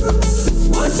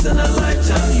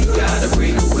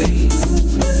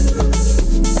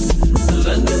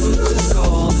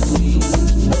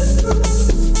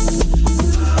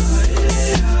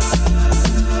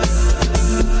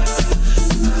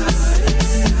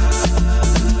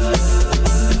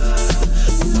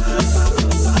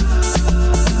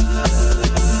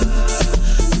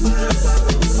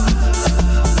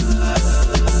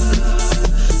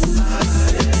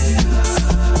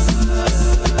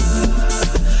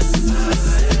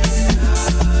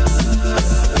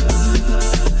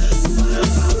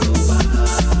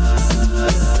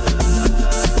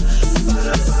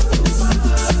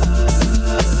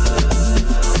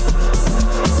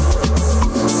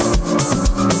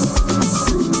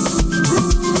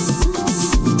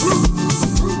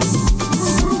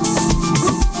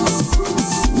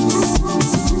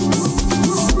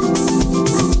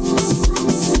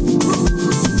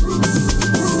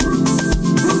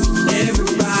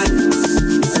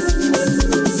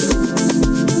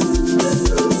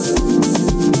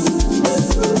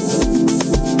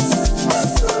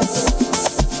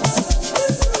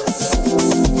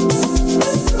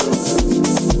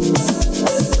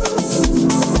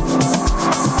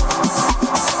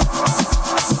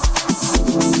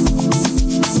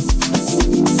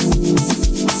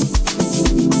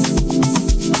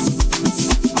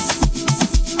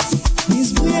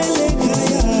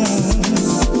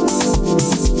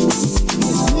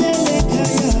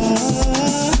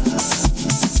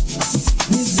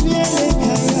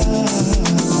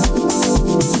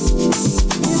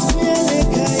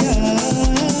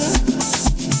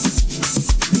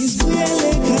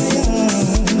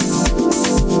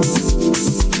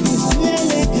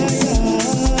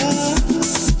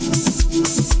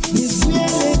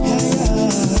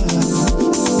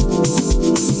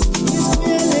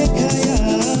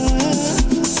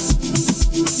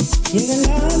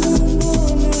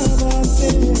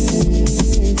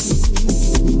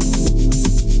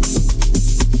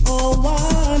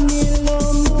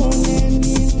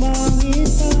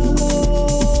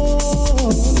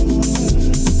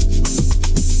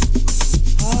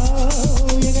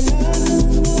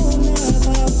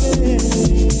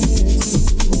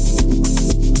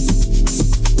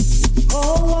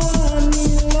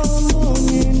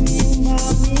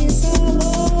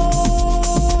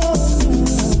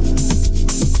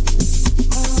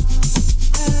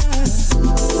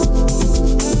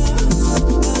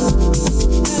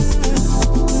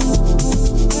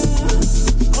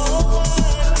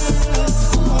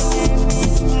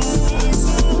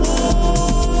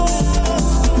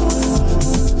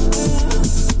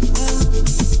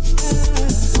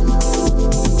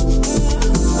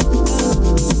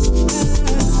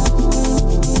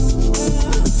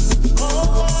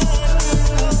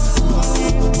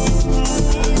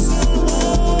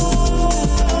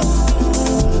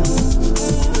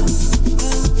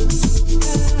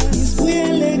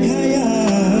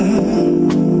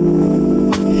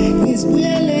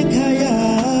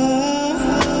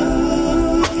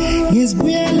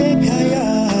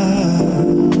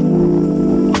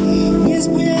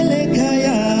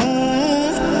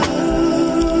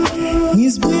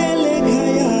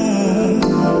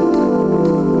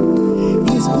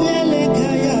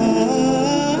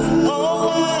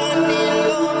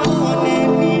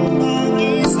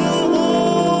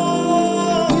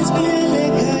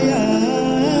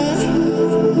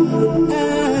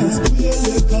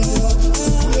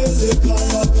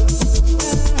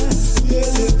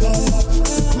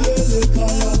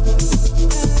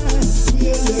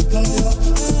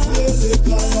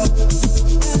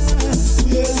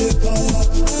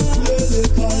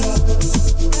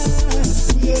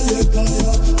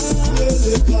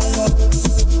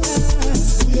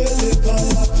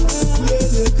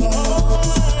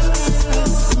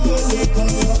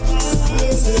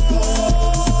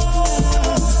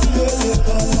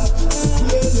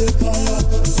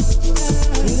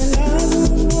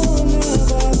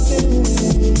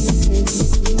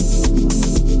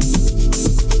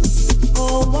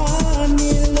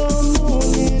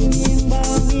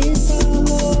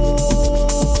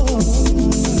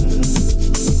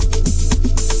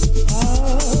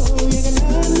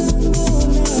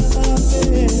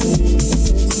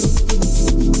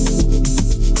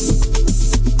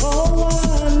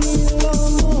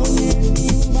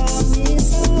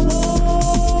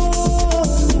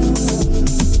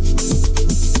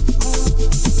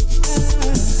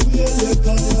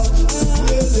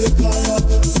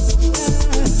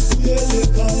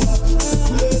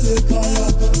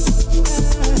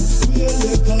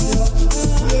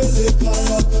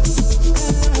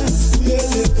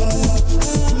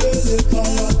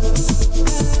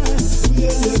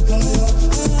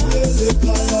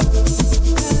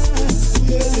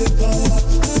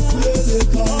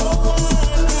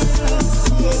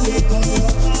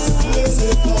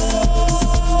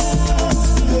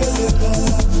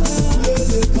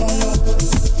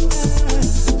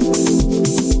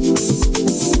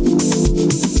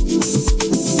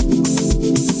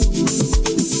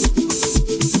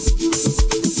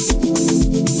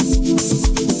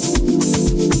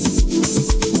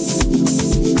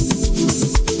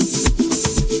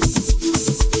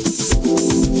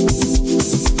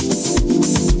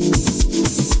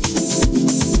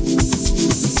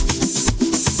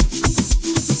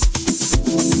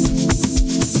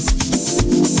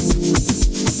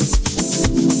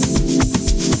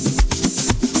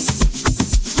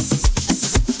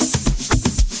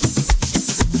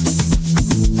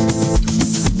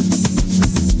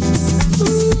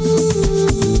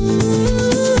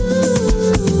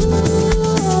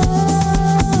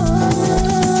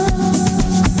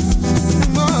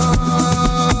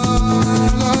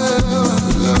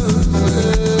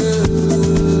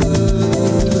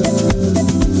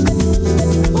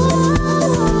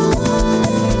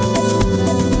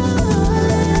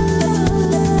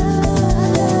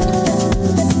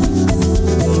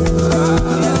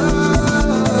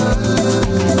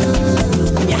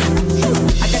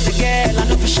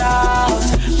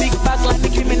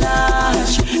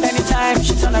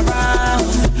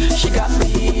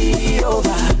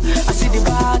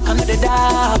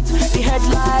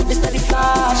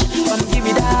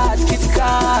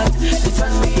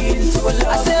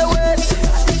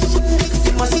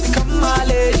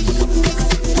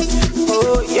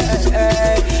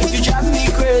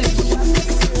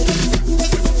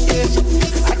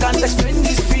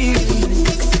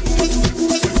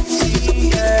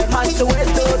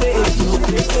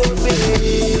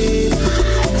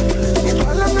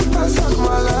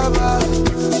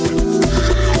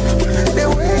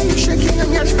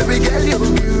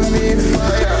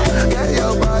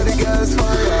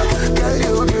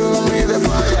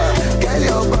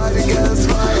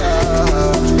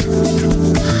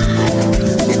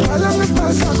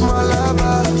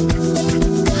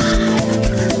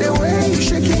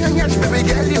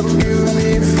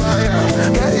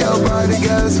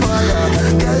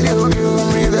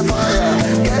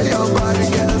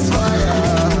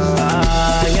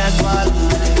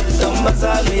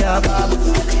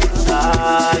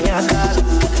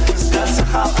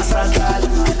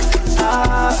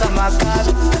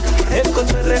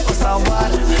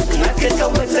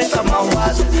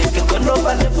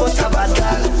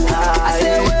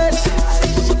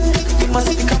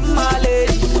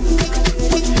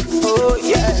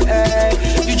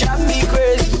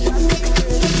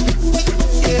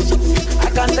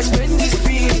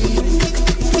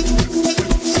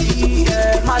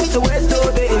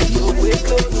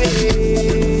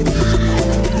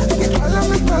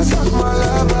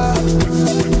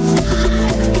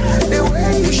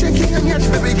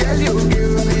 Baby girl, you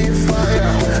give me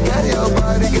fire. Girl, your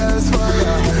body, girl,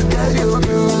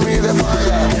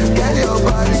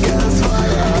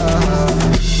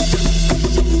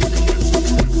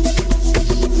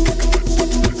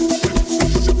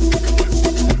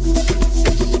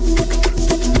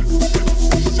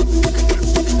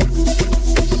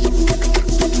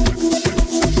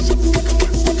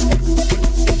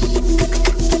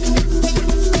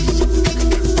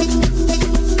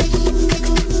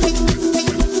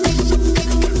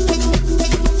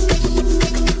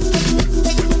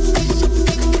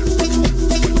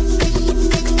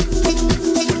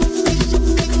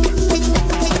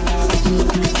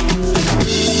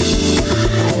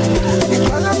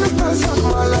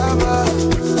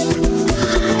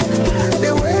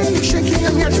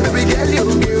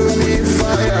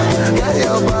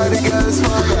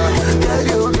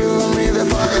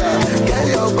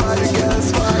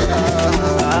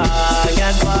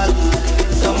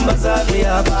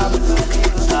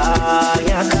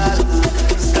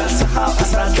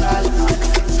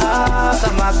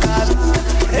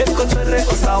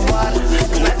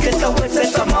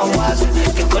 mawazo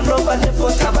ke kono ba le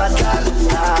posa batala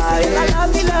I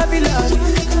love you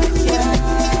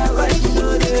yeah but you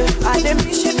know that I dey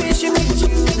miss you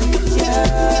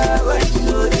yeah but you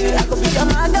know that I could be your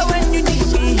mother when you need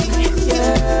me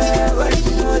yeah but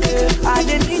you know that I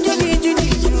dey need you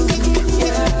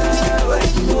yeah but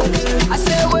you know that I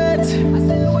say wait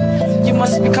you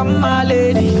must become my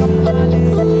lady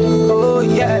oh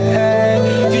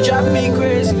yeah you drive me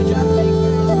crazy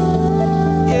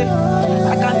yeah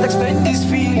I can't explain this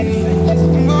feeling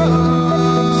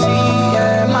see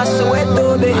yeah my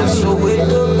Soweto baby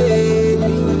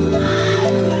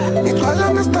it was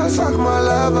on the stars of my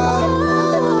lover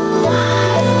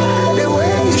the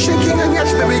way you shaking and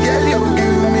yes baby girl you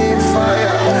give me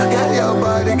fire girl your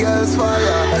body girl's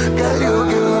fire girl you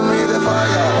give me the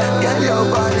fire girl your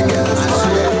body girl's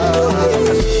fire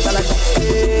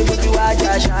baby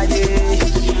waja shaye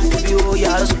baby oh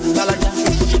ya balaja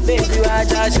baby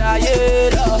waja shaye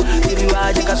baby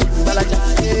waja balaja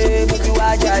baby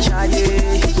waja shaye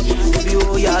baby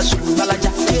oh ya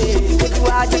balaja baby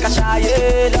waja shaye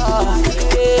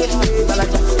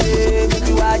balaja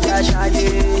baby waja shaye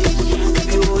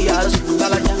baby oh ya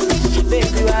balaja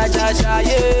baby waja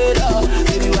shaye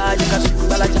baby waja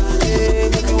balaja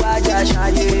baby waja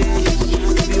shaye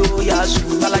baby oh ya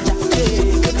balaja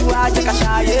baby waja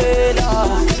shaye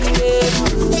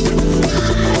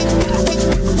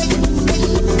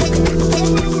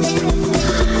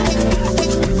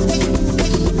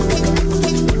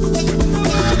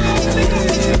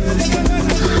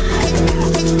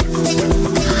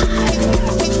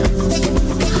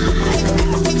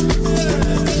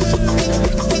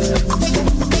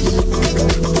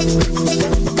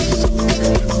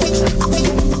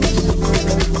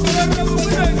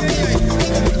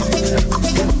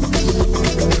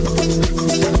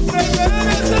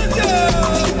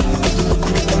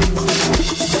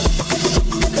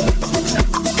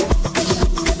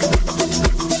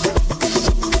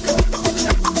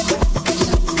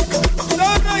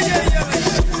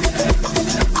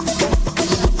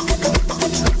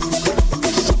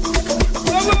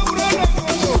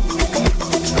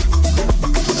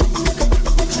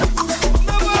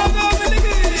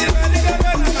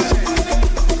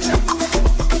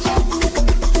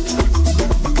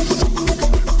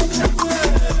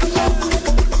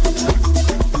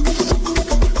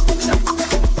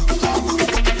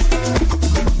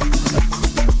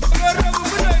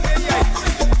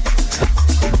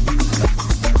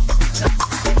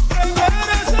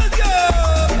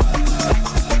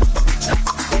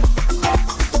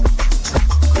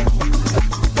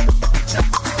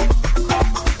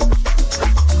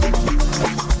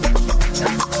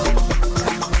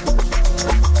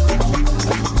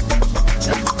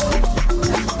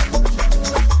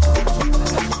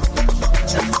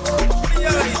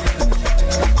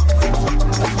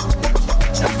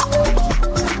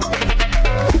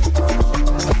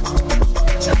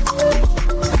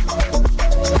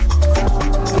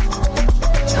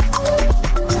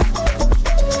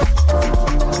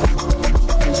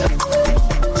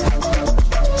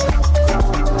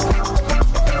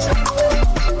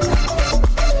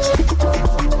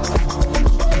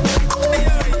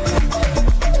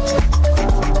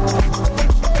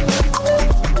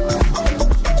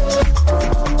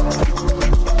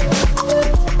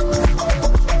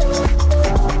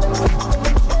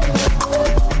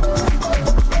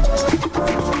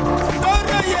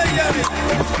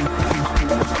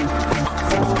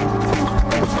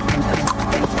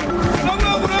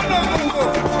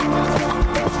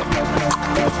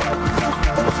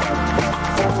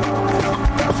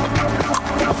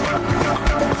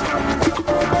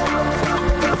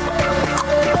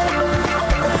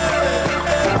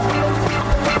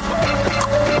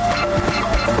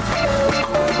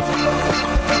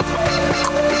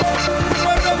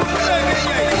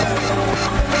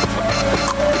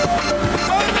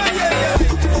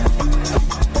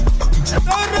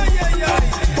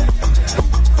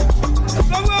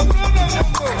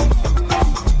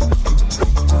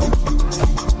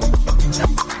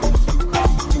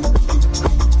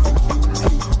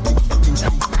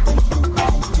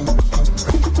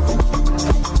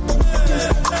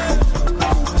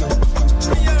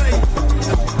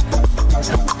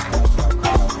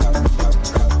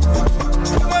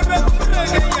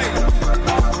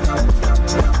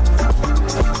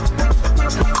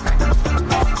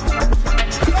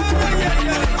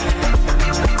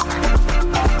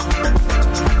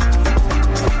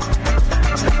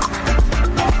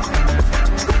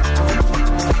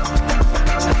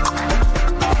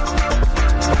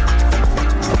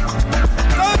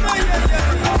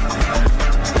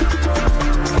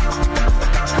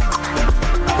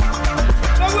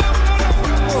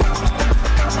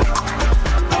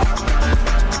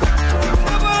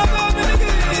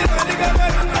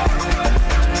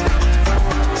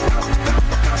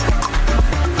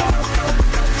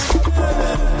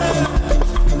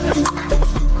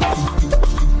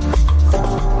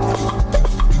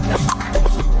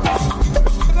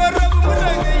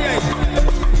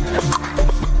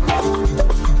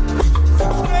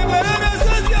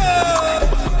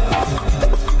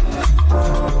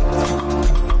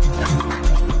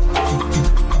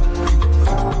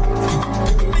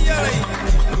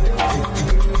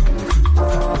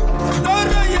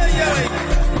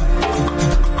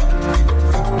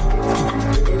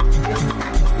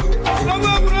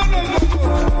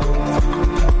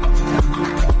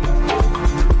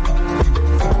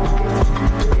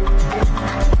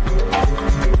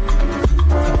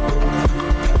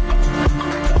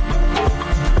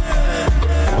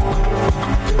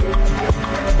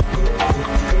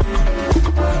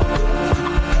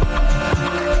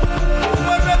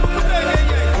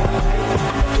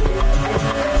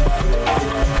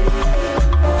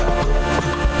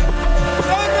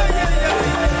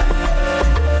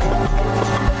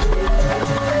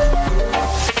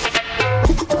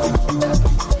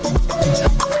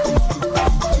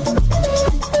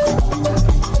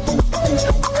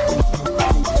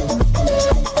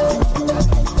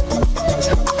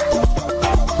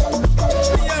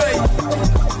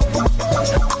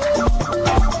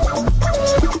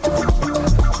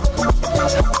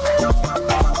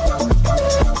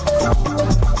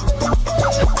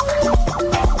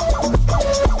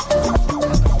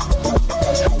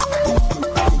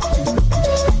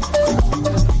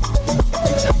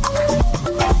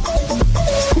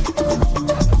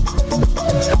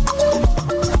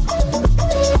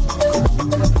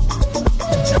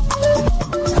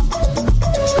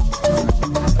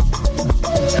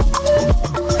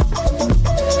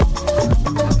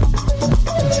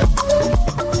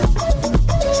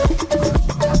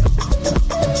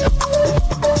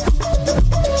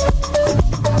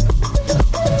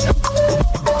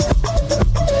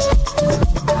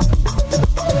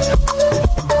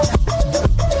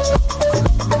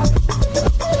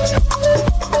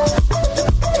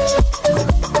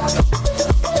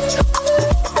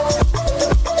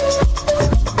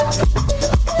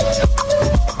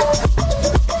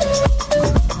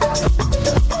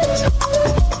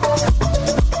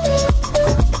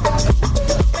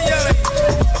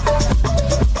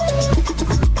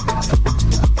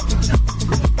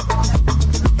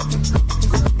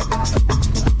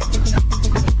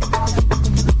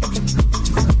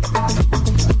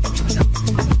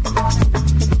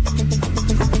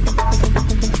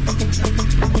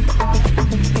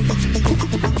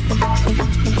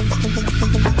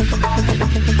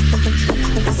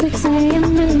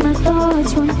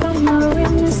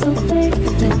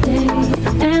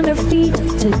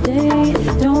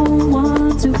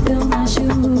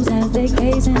shoes as they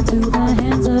gaze into the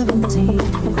hands of routine.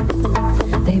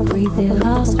 They breathe their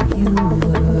lost few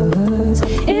words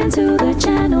into the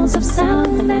channels of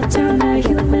sound that turn a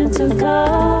human to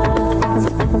God,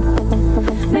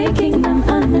 making them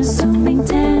unassuming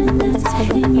tenants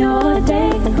in your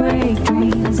daybreak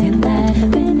dreams. In that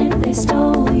minute they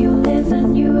stole, you live a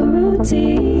new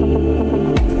routine.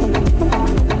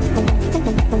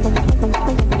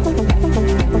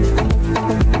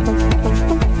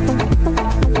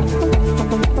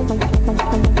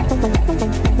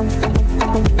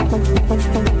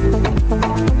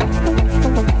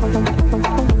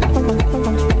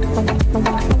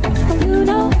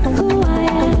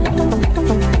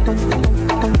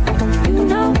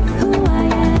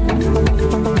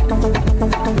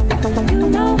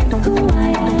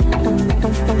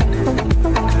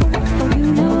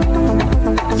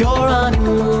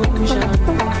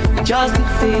 Just a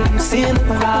face in a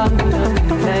crowd of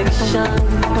connection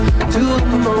to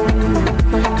the moment.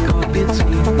 Caught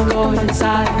between, caught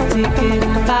inside, ticket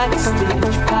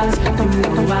backstage pass. You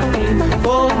know I came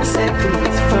for the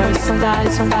seconds, first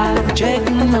eyes fire, check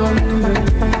the number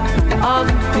of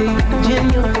the page in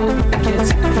your book. Gets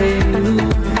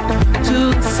prelude to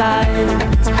the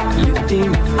silence, lifting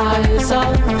your eyes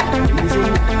up, using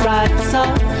your rise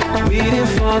up, waiting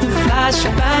for the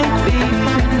flashback, baby.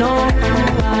 You know who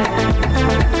I am.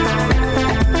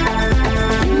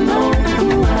 You know who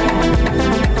I am.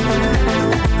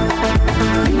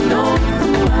 You know who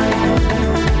I am.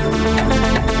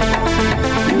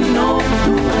 You know who I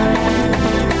am. You know who I am.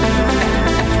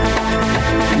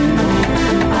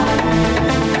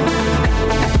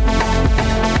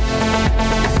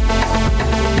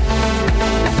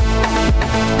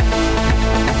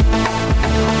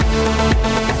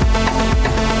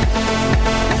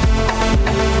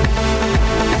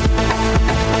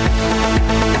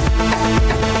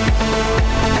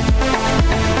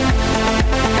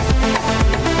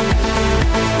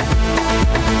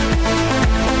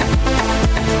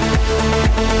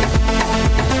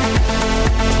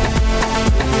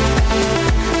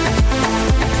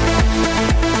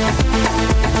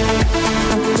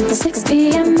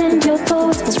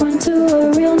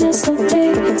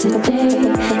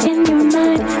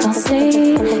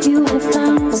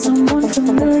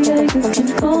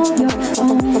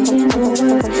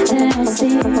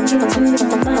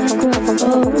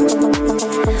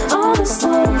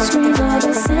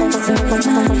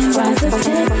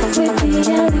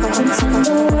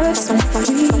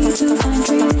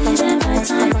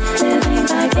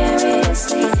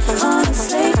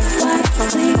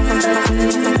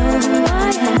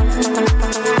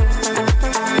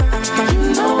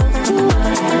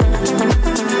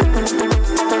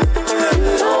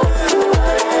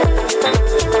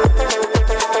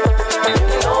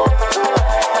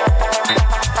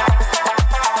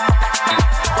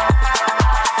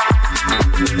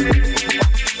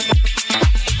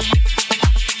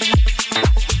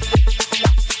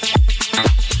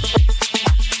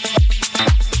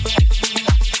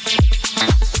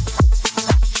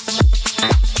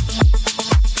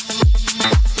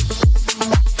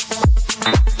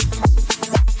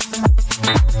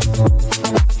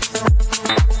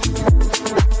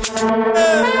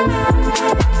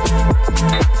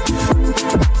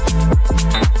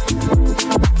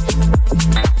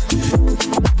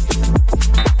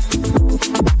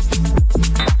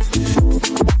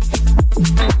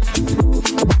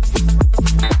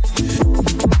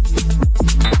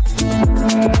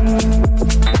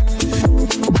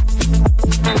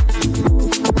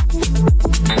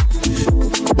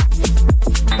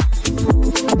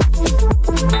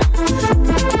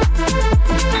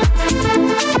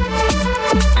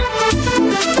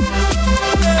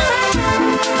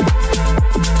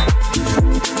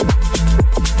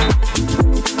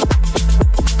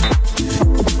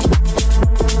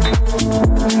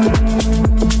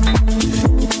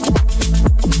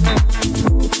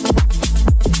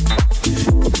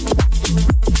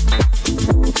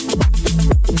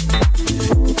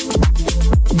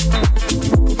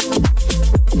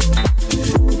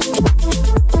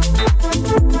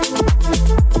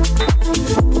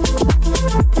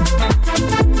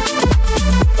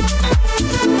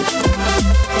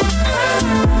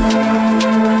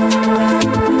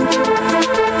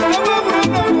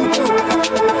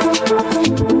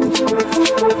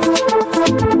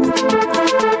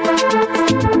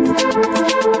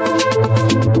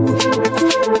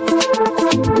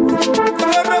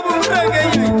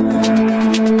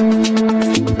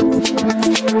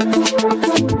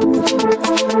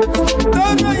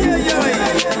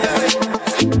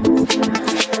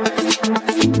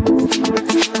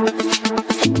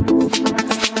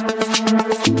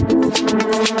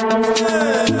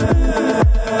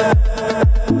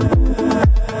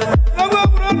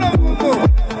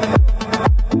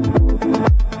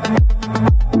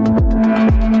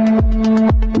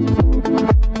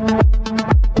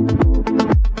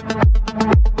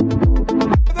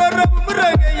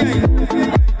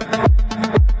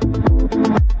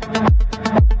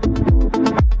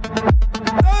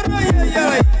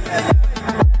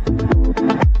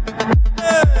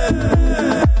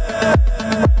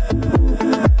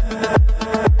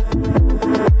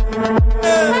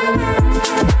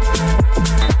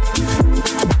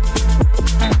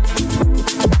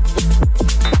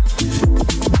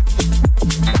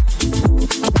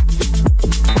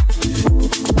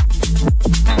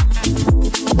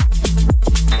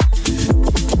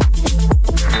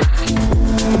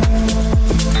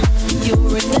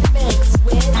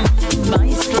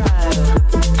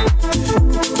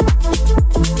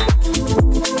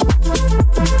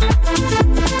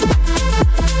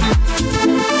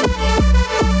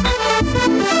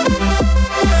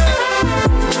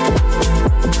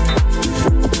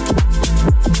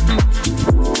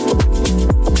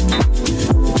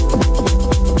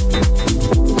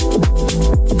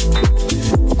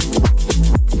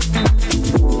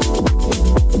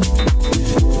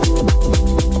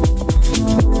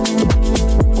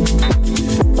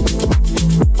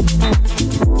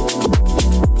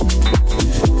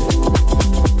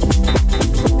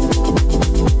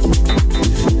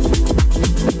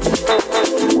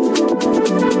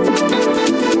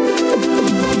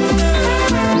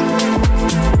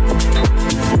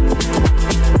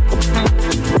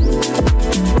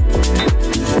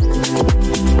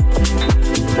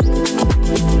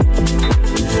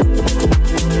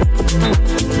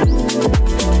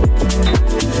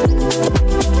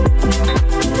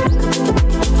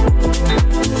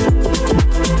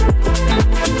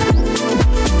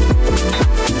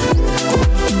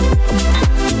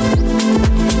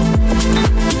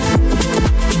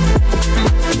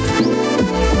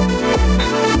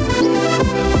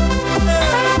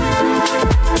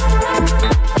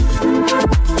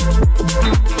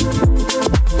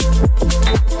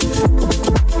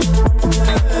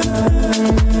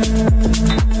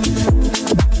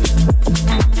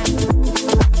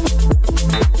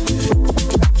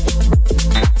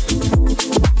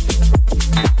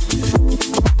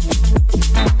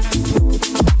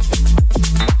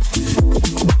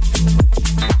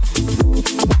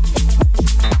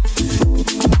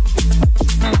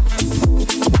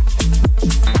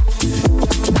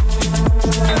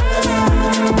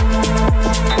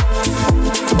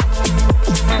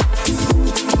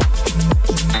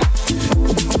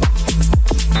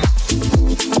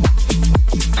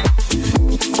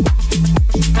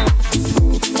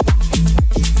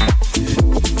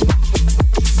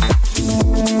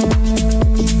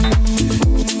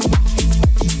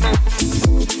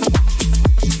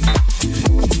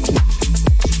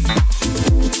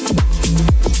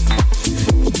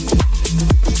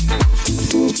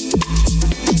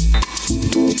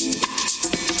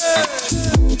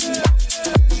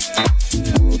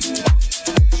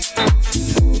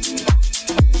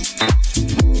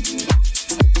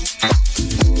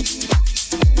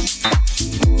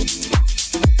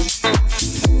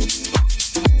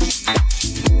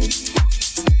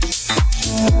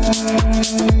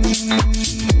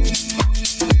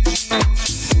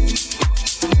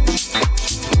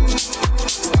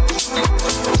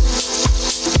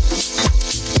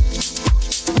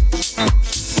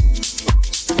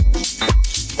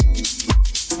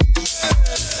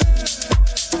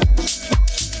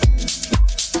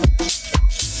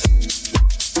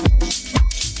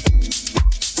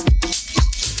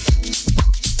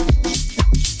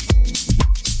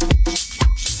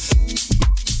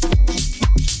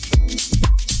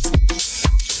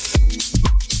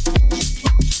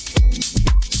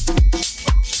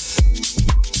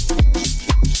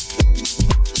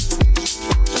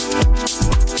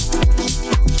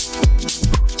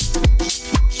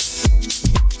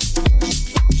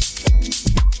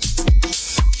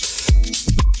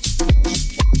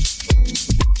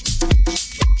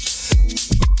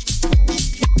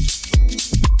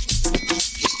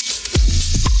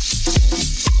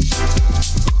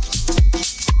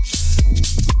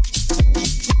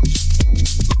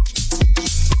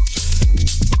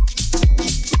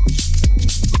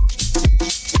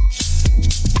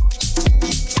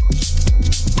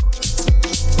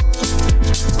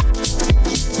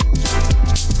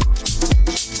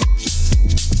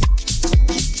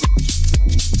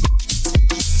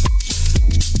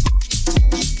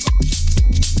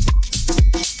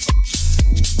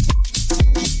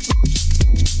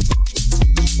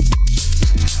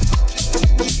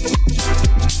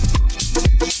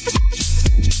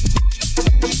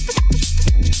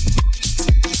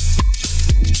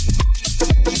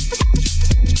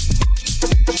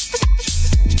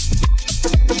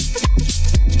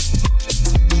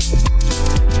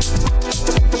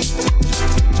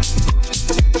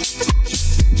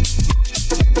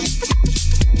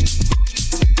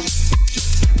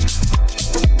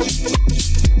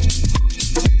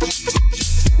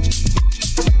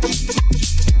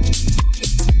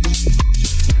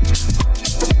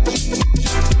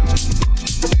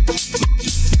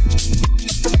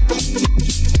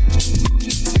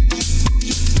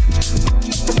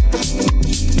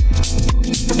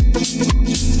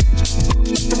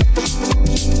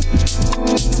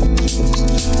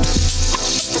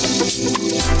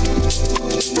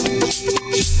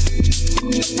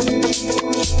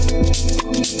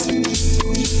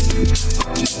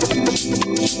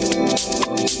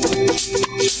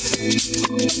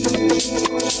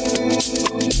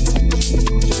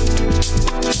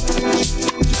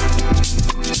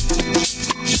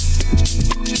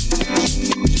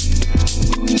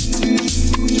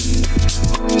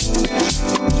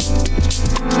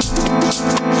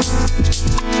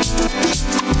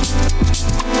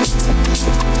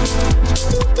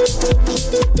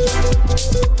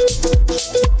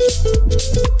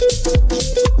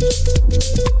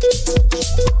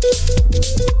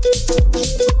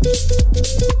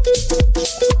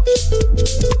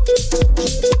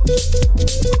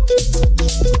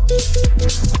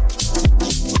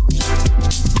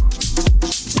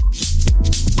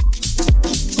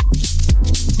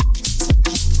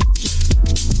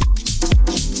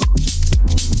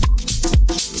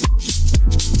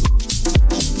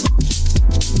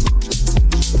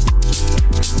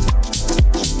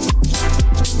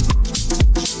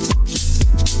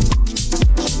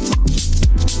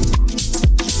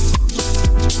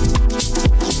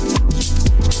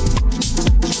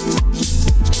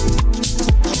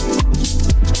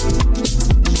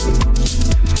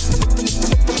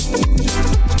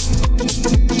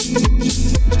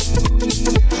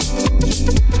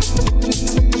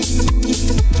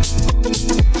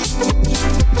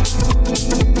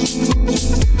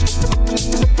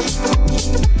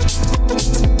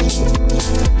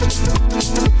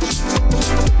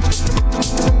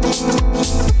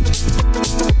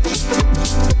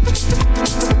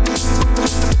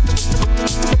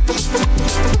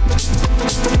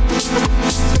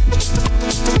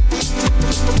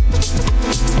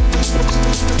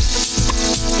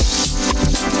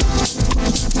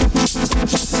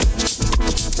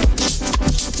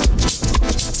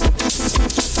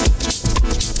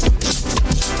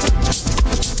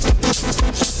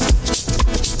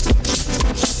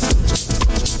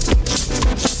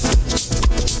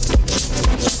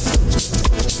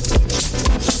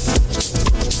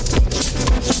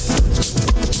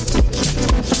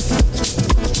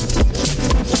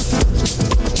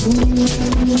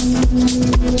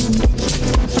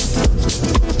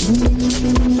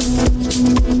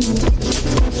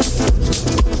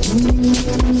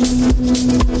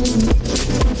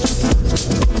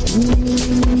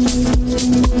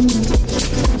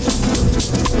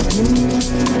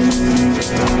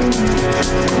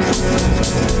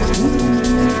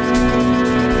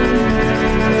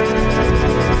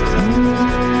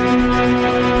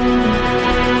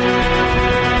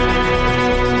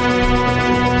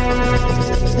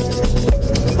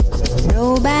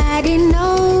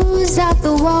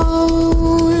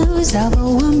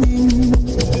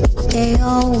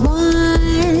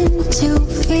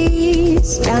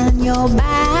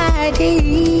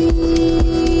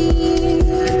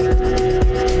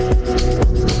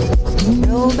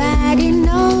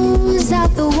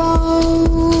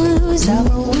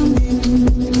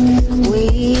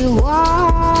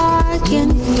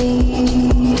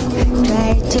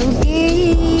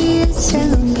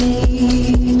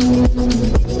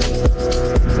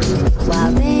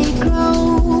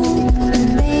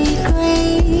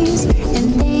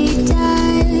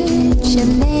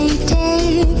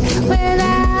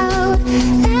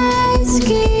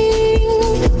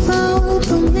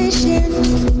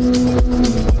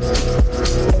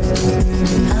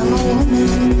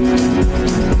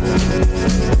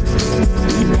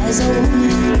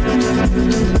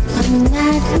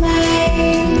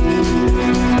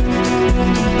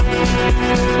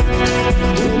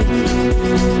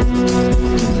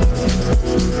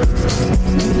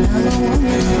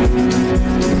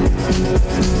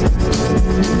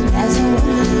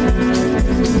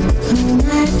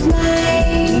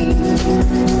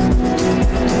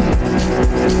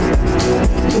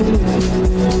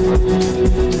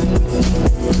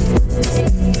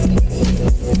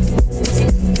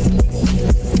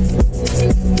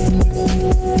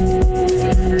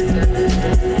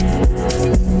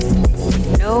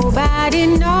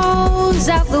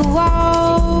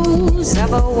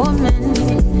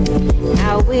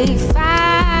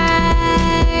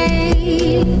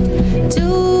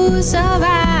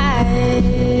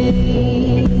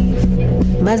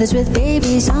 Mothers with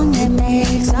babies on their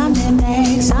backs, on their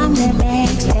backs, on their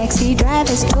backs. Taxi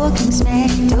drivers talking smack,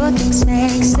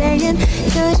 saying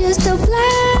you're just a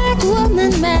black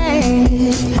woman mad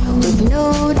with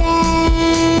no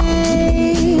days.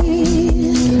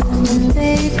 And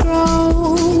they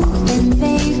grow and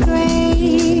they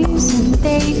graze and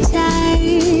they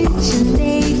touch and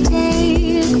they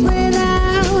take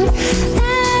without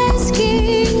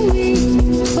asking me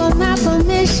for my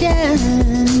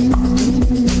permission.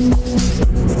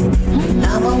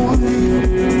 I'm a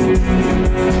woman.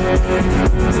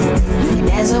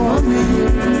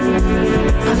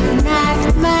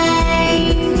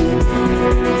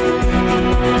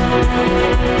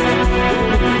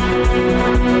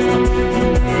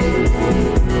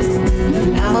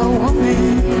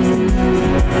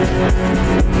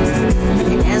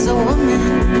 And as a woman,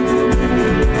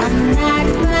 I'm not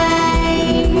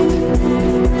blind.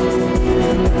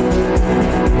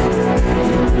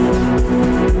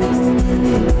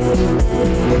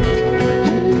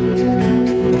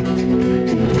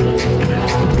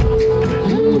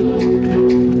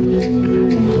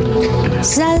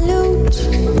 Salute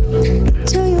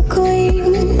to your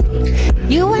queen.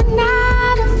 You are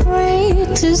not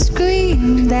afraid to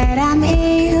scream that I'm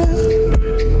here.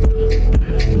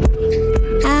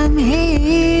 I'm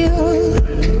here.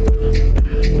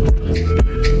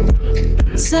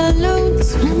 Salute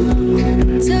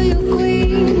to your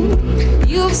queen.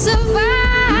 You've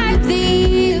survived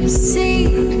the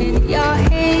obscene in your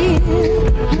head.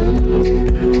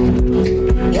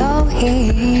 Your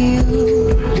head.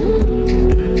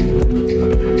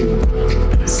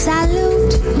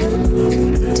 Salute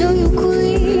to your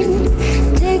queen.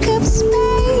 Take up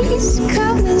space,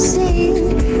 come and sing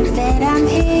that I'm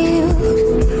here.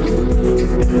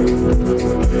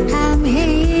 I'm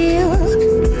here.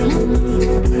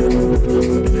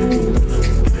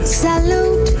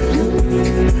 Salute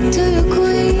to your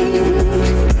queen.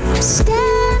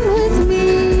 Stand with me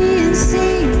and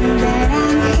sing that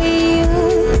I'm here.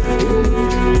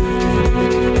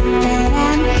 That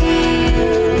I'm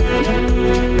here.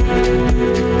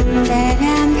 That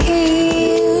I'm here.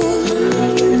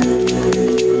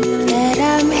 That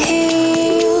I'm here.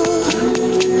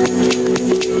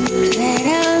 That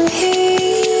I'm here.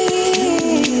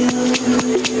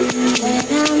 That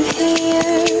I'm here.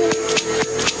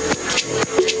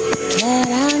 That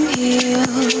I'm here.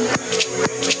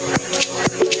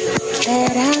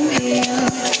 That I'm here.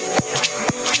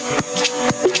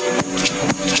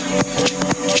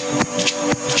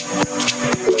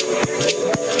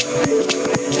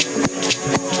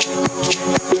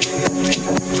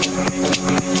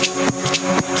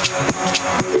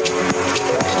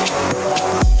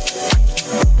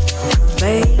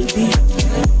 Baby,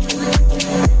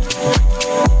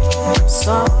 I'm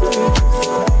sorry.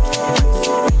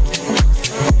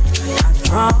 I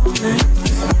promise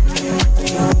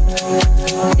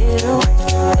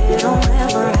it'll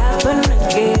never happen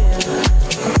again.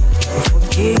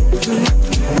 Forgive me,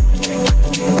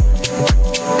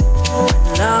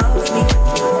 love me.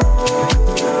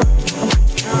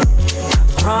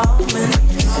 I promise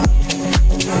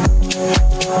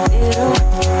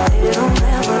it'll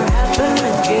never happen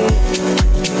again.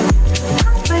 I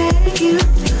beg you,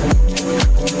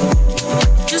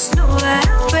 just know that I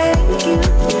beg you.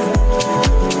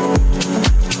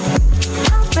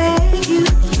 I beg you,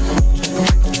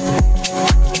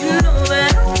 you know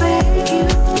that I beg you.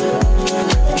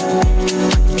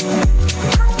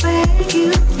 I beg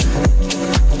you,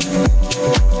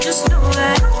 just know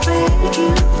that I beg you.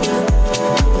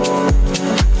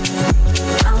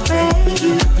 I beg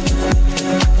you,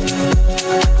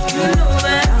 you know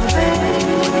that I beg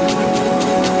you.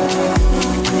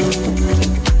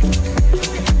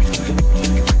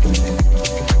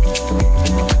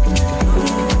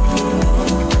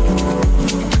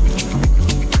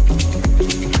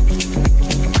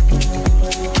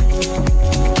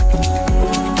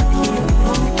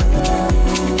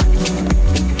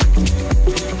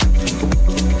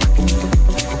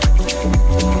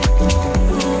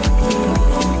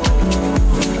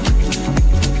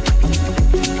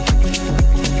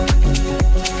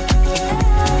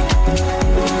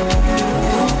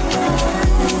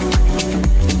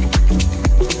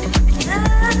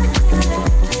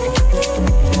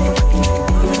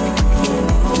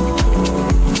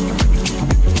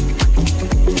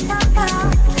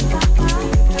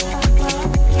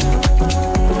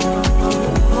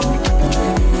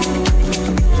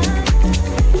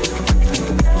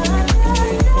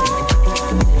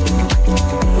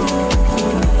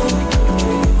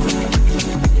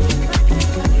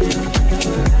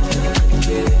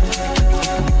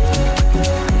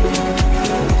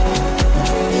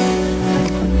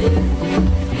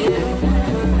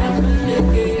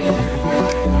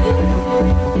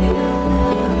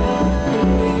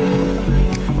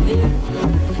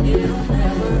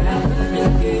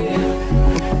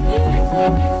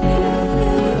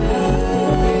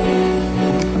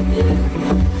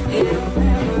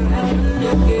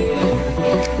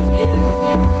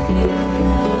 Yeah.